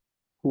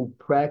who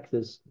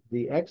practice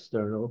the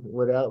external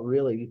without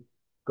really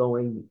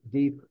going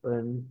deep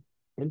and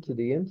into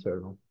the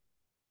internal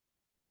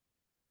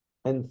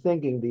and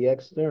thinking the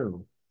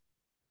external.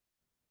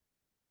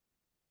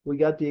 We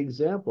got the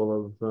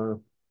example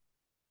of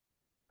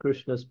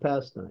Krishna's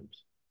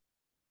pastimes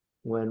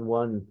when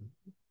one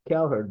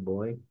cowherd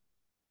boy,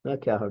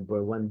 not cowherd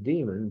boy, one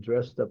demon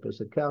dressed up as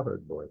a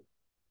cowherd boy.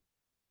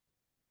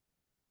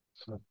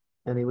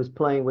 And he was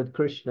playing with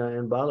Krishna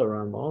and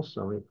Balaram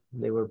also.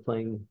 They were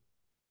playing,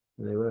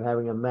 they were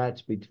having a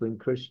match between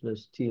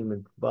Krishna's team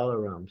and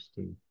Balaram's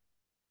team.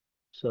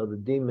 So the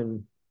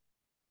demon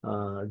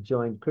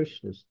joined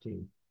Krishna's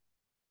team.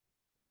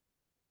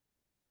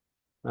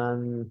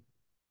 And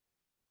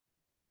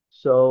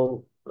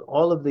so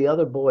all of the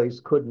other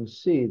boys couldn't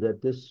see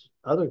that this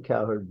other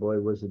cowherd boy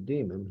was a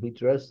demon. He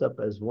dressed up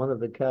as one of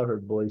the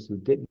cowherd boys who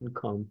didn't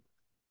come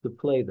to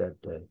play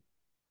that day.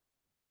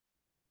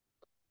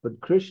 But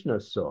Krishna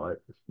saw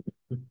it.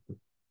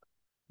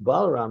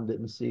 Balaram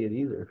didn't see it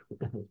either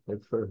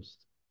at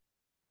first.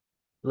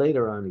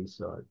 Later on, he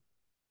saw it.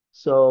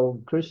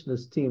 So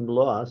Krishna's team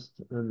lost,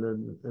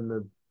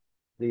 and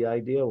the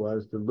idea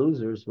was the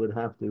losers would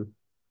have to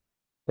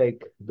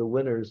take the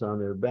winners on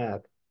their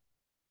back.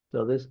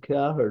 So this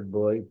cowherd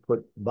boy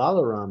put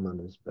Balaram on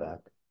his back,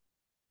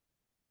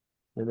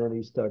 and then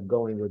he started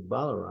going with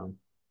Balaram.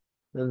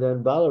 And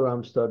then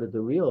Balaram started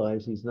to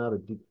realize he's not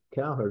a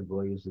cowherd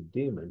boy, he's a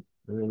demon.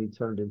 And then he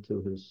turned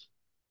into his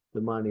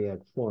demoniac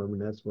form,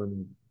 and that's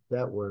when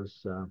that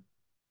was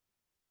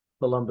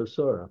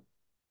Palambasura.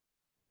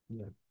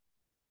 Yeah.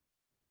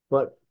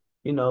 But,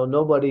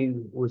 nobody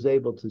was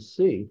able to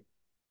see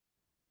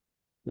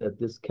that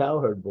this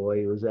cowherd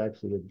boy was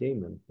actually a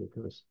demon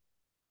because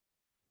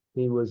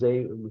he was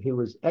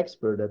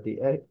expert at the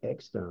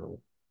external.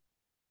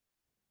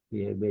 So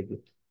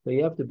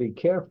you have to be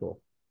careful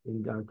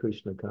in our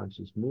Krishna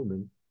conscious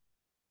movement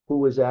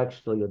who is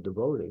actually a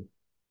devotee.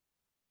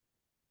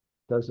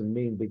 Doesn't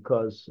mean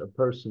because a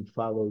person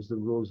follows the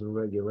rules and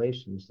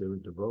regulations, they're a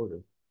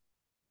devotee.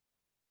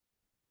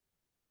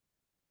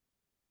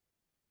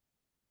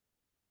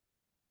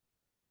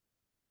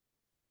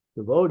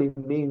 Devotee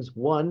means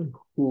one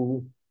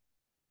who,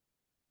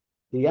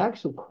 the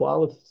actual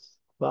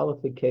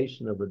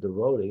qualification of a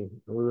devotee,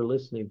 we were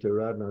listening to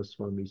Radhanath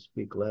Swami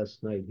speak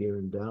last night here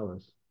in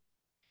Dallas.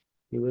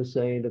 He was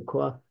saying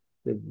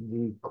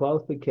the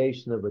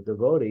qualification of a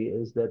devotee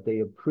is that they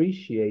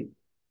appreciate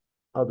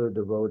other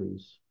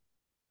devotees.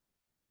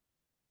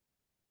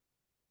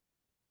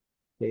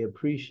 They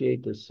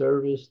appreciate the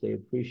service, they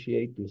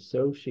appreciate the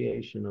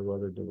association of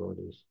other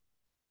devotees.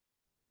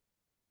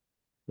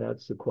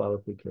 That's the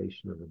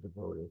qualification of a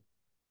devotee.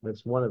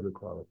 That's one of the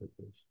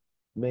qualifications,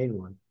 main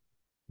one.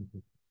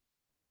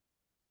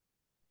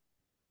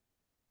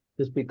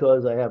 Just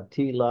because I have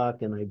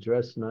tilak and I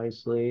dress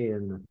nicely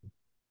and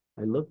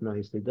I look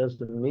nicely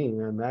doesn't mean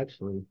I'm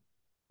actually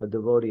a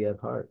devotee at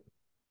heart.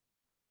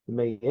 It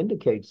may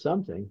indicate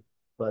something,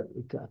 but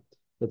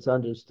it's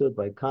understood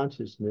by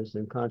consciousness,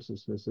 and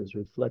consciousness is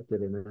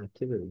reflected in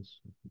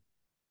activities.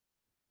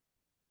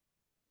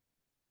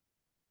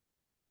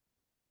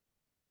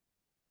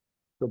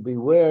 So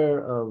beware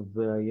of,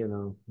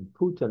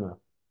 Putana.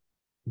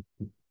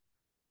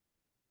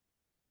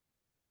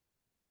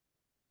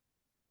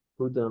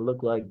 Putana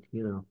looked like,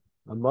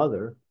 a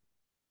mother,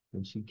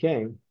 and she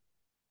came.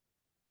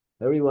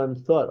 Everyone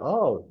thought,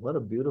 oh, what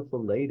a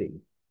beautiful lady.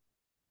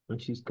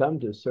 And she's come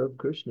to serve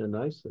Krishna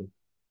nicely.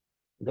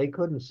 They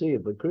couldn't see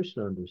it, but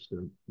Krishna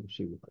understood who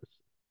she was.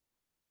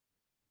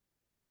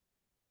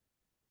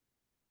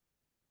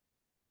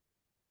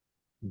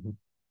 Mhm.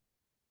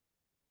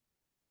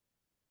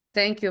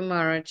 Thank you,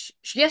 Maharaj.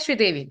 Yes,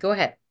 Devi, go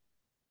ahead.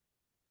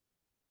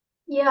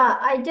 Yeah,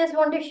 I just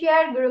want to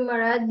share, Guru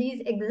Maharaj,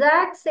 these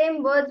exact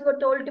same words were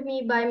told to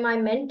me by my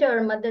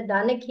mentor, Mother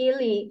Dana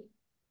Keeley,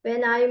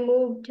 when I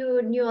moved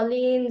to New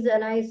Orleans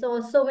and I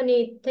saw so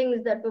many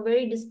things that were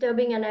very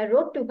disturbing. And I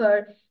wrote to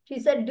her, she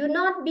said, do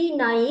not be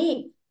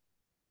naive.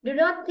 Do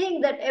not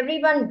think that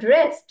everyone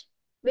dressed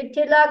with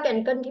tilak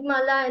and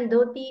kantimala and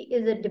dhoti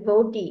is a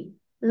devotee.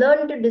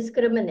 Learn to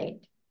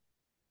discriminate.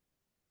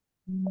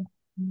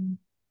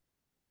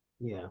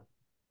 Yeah.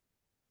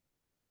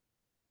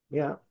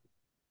 Yeah.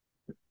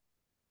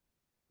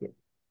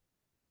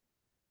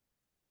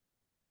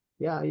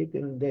 Yeah, you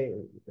can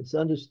it's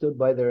understood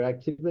by their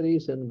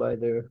activities and by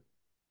their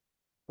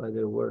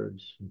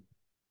words.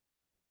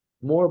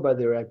 More by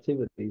their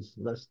activities,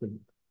 less than,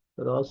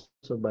 but also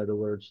by the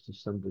words to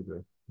some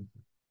degree.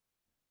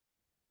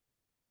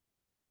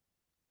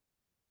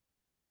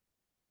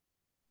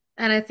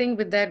 And I think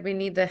with that, we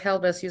need the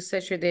help, as you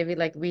said, Devi,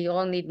 like we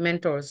all need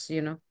mentors,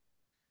 to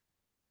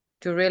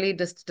really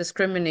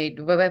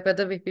discriminate,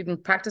 whether we've been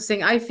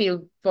practicing, I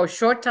feel, for a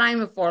short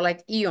time or for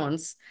like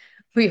eons,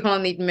 we all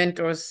need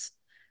mentors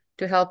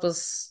to help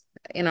us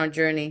in our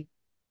journey.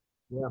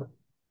 Yeah.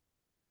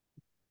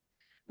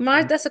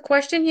 Mark, there's a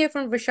question here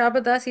from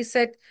Vishabhadas. He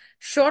said,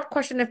 short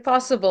question if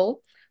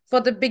possible. For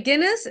the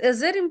beginners,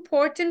 is it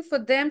important for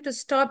them to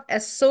stop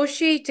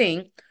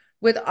associating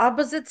with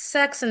opposite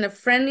sex in a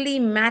friendly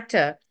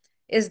matter?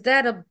 Is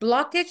that a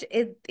blockage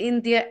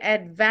in their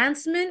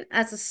advancement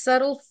as a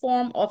subtle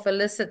form of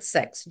illicit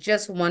sex?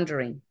 Just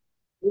wondering.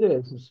 It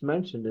is. It's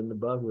mentioned in the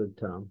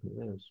Bhagavatam.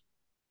 It is.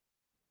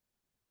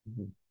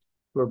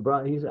 For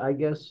I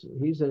guess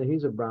he's a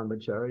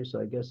brahmachari, so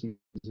I guess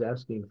he's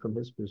asking from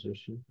his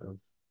position of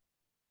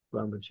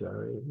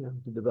brahmachari,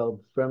 to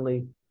develop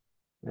friendly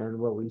and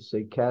what we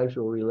say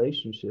casual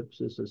relationships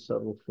is a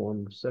subtle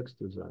form of sex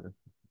desire.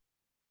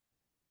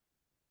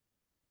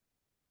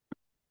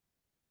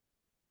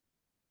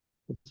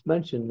 It's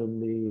mentioned in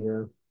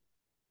the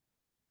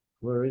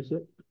where is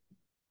it?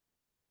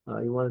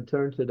 You want to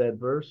turn to that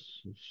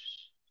verse,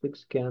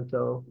 6th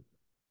canto,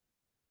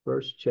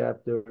 1st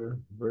chapter,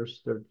 verse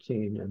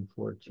 13 and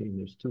 14.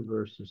 There's 2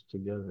 verses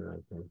together,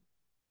 I think.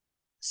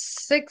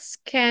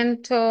 6th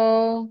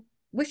canto,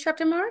 which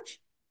chapter, March?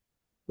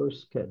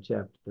 1st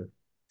chapter.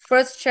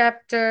 1st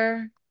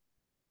chapter.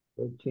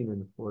 13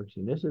 and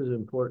 14. This is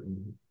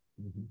important.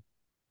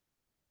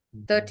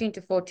 13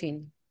 to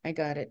 14. I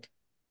got it.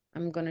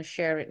 I'm going to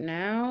share it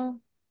now.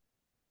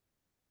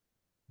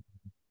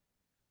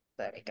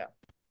 There we go.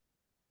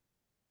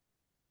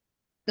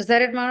 Is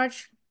that it,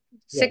 Marge?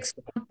 Yes. 6,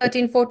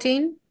 13,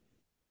 14?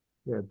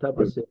 Yeah,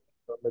 tapasya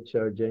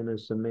brahmacharjena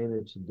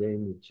samena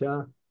chidena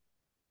cha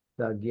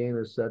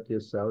tagyena satya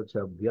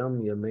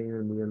sauchabhyam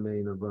yamena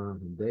niyamena vam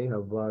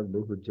deha vag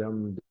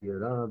buhujam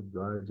dhyarad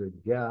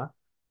vajagya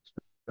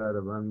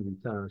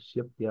Vita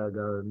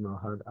Shipyaga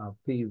Mahad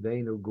Api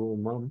Venu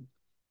Gulmam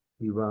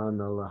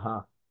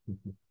Ivanalaha.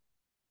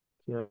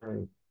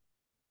 Okay.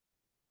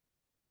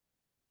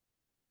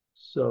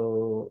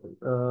 So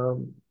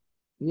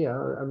yeah,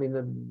 I mean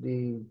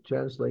the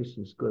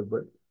translation is good,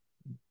 but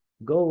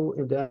go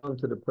down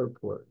to the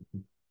purport.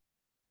 It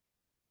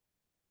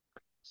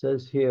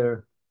says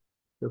here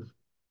the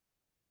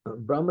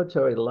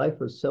brahmachari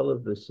life of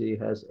celibacy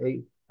has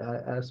 8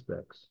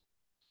 aspects.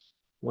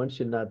 One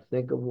should not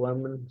think of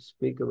women,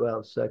 speak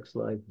about sex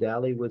life,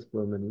 dally with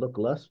women, look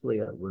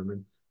lustfully at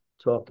women,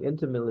 talk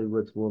intimately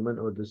with women,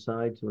 or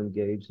decide to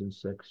engage in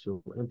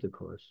sexual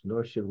intercourse.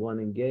 Nor should one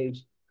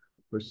engage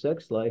for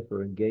sex life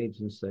or engage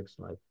in sex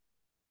life.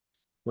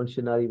 One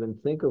should not even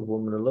think of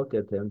women or look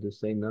at them, to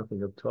say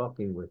nothing of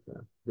talking with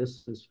them.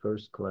 This is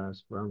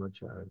first-class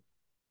brahmachari.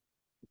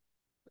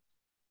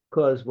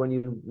 Because when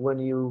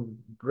you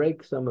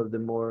break some of the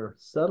more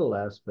subtle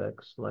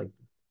aspects, like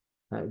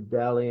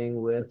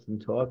dallying with and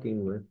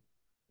talking with,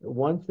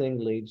 one thing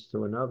leads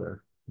to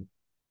another.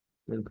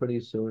 And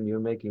pretty soon you're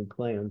making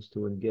plans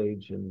to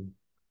engage in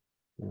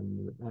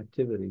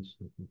activities.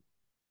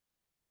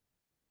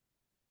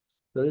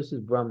 So this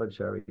is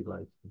brahmachari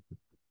life,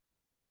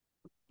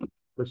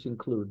 which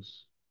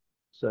includes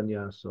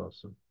sannyas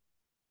also.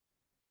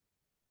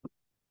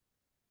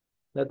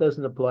 That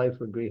doesn't apply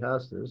for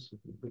grihastas,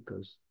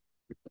 because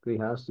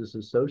grihastas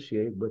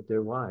associate with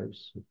their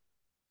wives,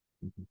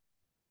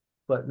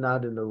 but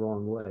not in the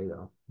wrong way,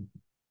 though.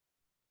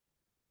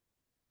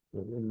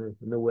 In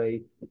the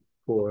way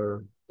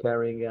for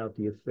carrying out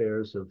the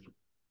affairs of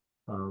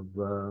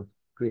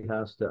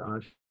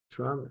grihasta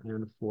ashram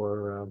and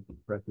for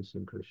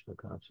practicing Krishna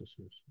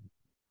consciousness.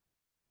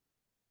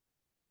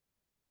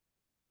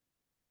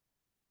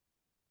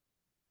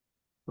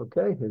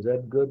 Okay, is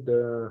that good?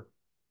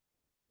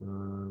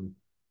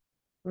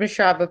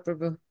 Rishabha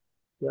Prabhu.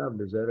 Yeah,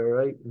 is that all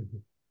right?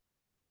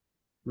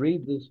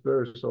 Read this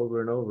verse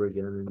over and over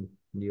again, and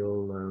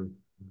you'll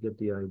get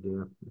the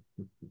idea.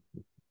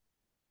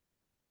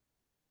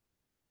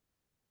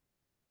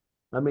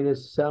 I mean, it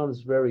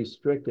sounds very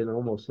strict and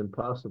almost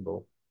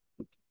impossible,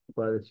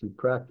 but if you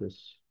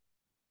practice,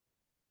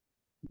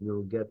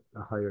 you'll get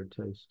a higher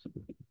taste.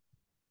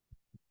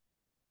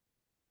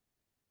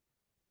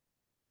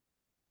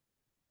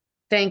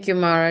 Thank you,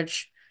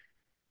 Maharaj.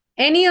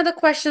 Any other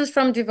questions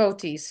from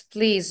devotees?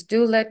 Please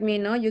do let me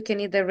know. You can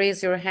either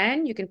raise your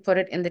hand, you can put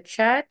it in the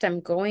chat. I'm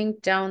going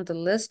down the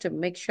list to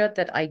make sure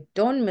that I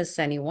don't miss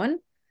anyone.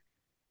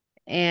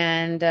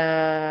 And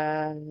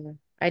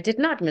I did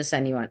not miss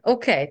anyone.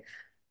 Okay.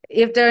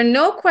 If there are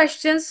no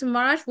questions,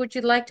 Maharaj, would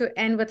you like to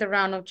end with a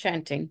round of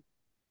chanting?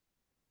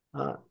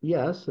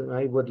 Yes, and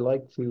I would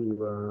like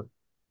to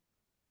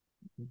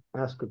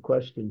ask a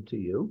question to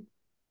you.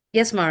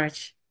 Yes,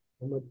 Maharaj.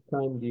 How much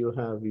time do you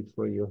have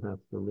before you have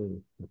to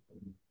leave?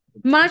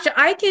 Maharaj,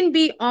 I can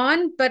be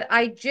on, but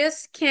I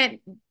just can't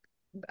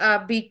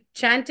be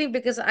chanting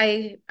because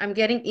I'm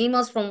getting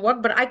emails from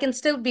work, but I can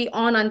still be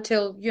on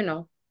until,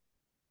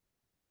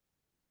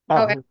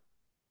 However,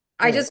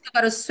 I just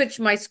got to switch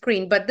my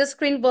screen, but this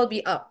screen will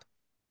be up.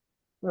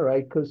 All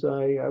right, because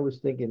I was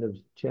thinking of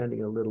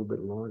chanting a little bit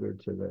longer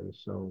today,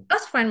 so.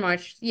 That's fine,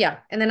 Marge. Yeah,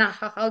 and then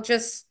I'll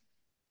just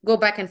go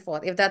back and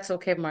forth, if that's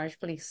okay, Marge,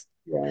 please.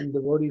 Yeah, and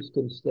devotees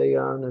can stay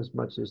on as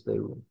much as they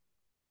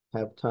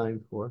have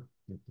time for.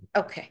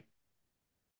 Okay.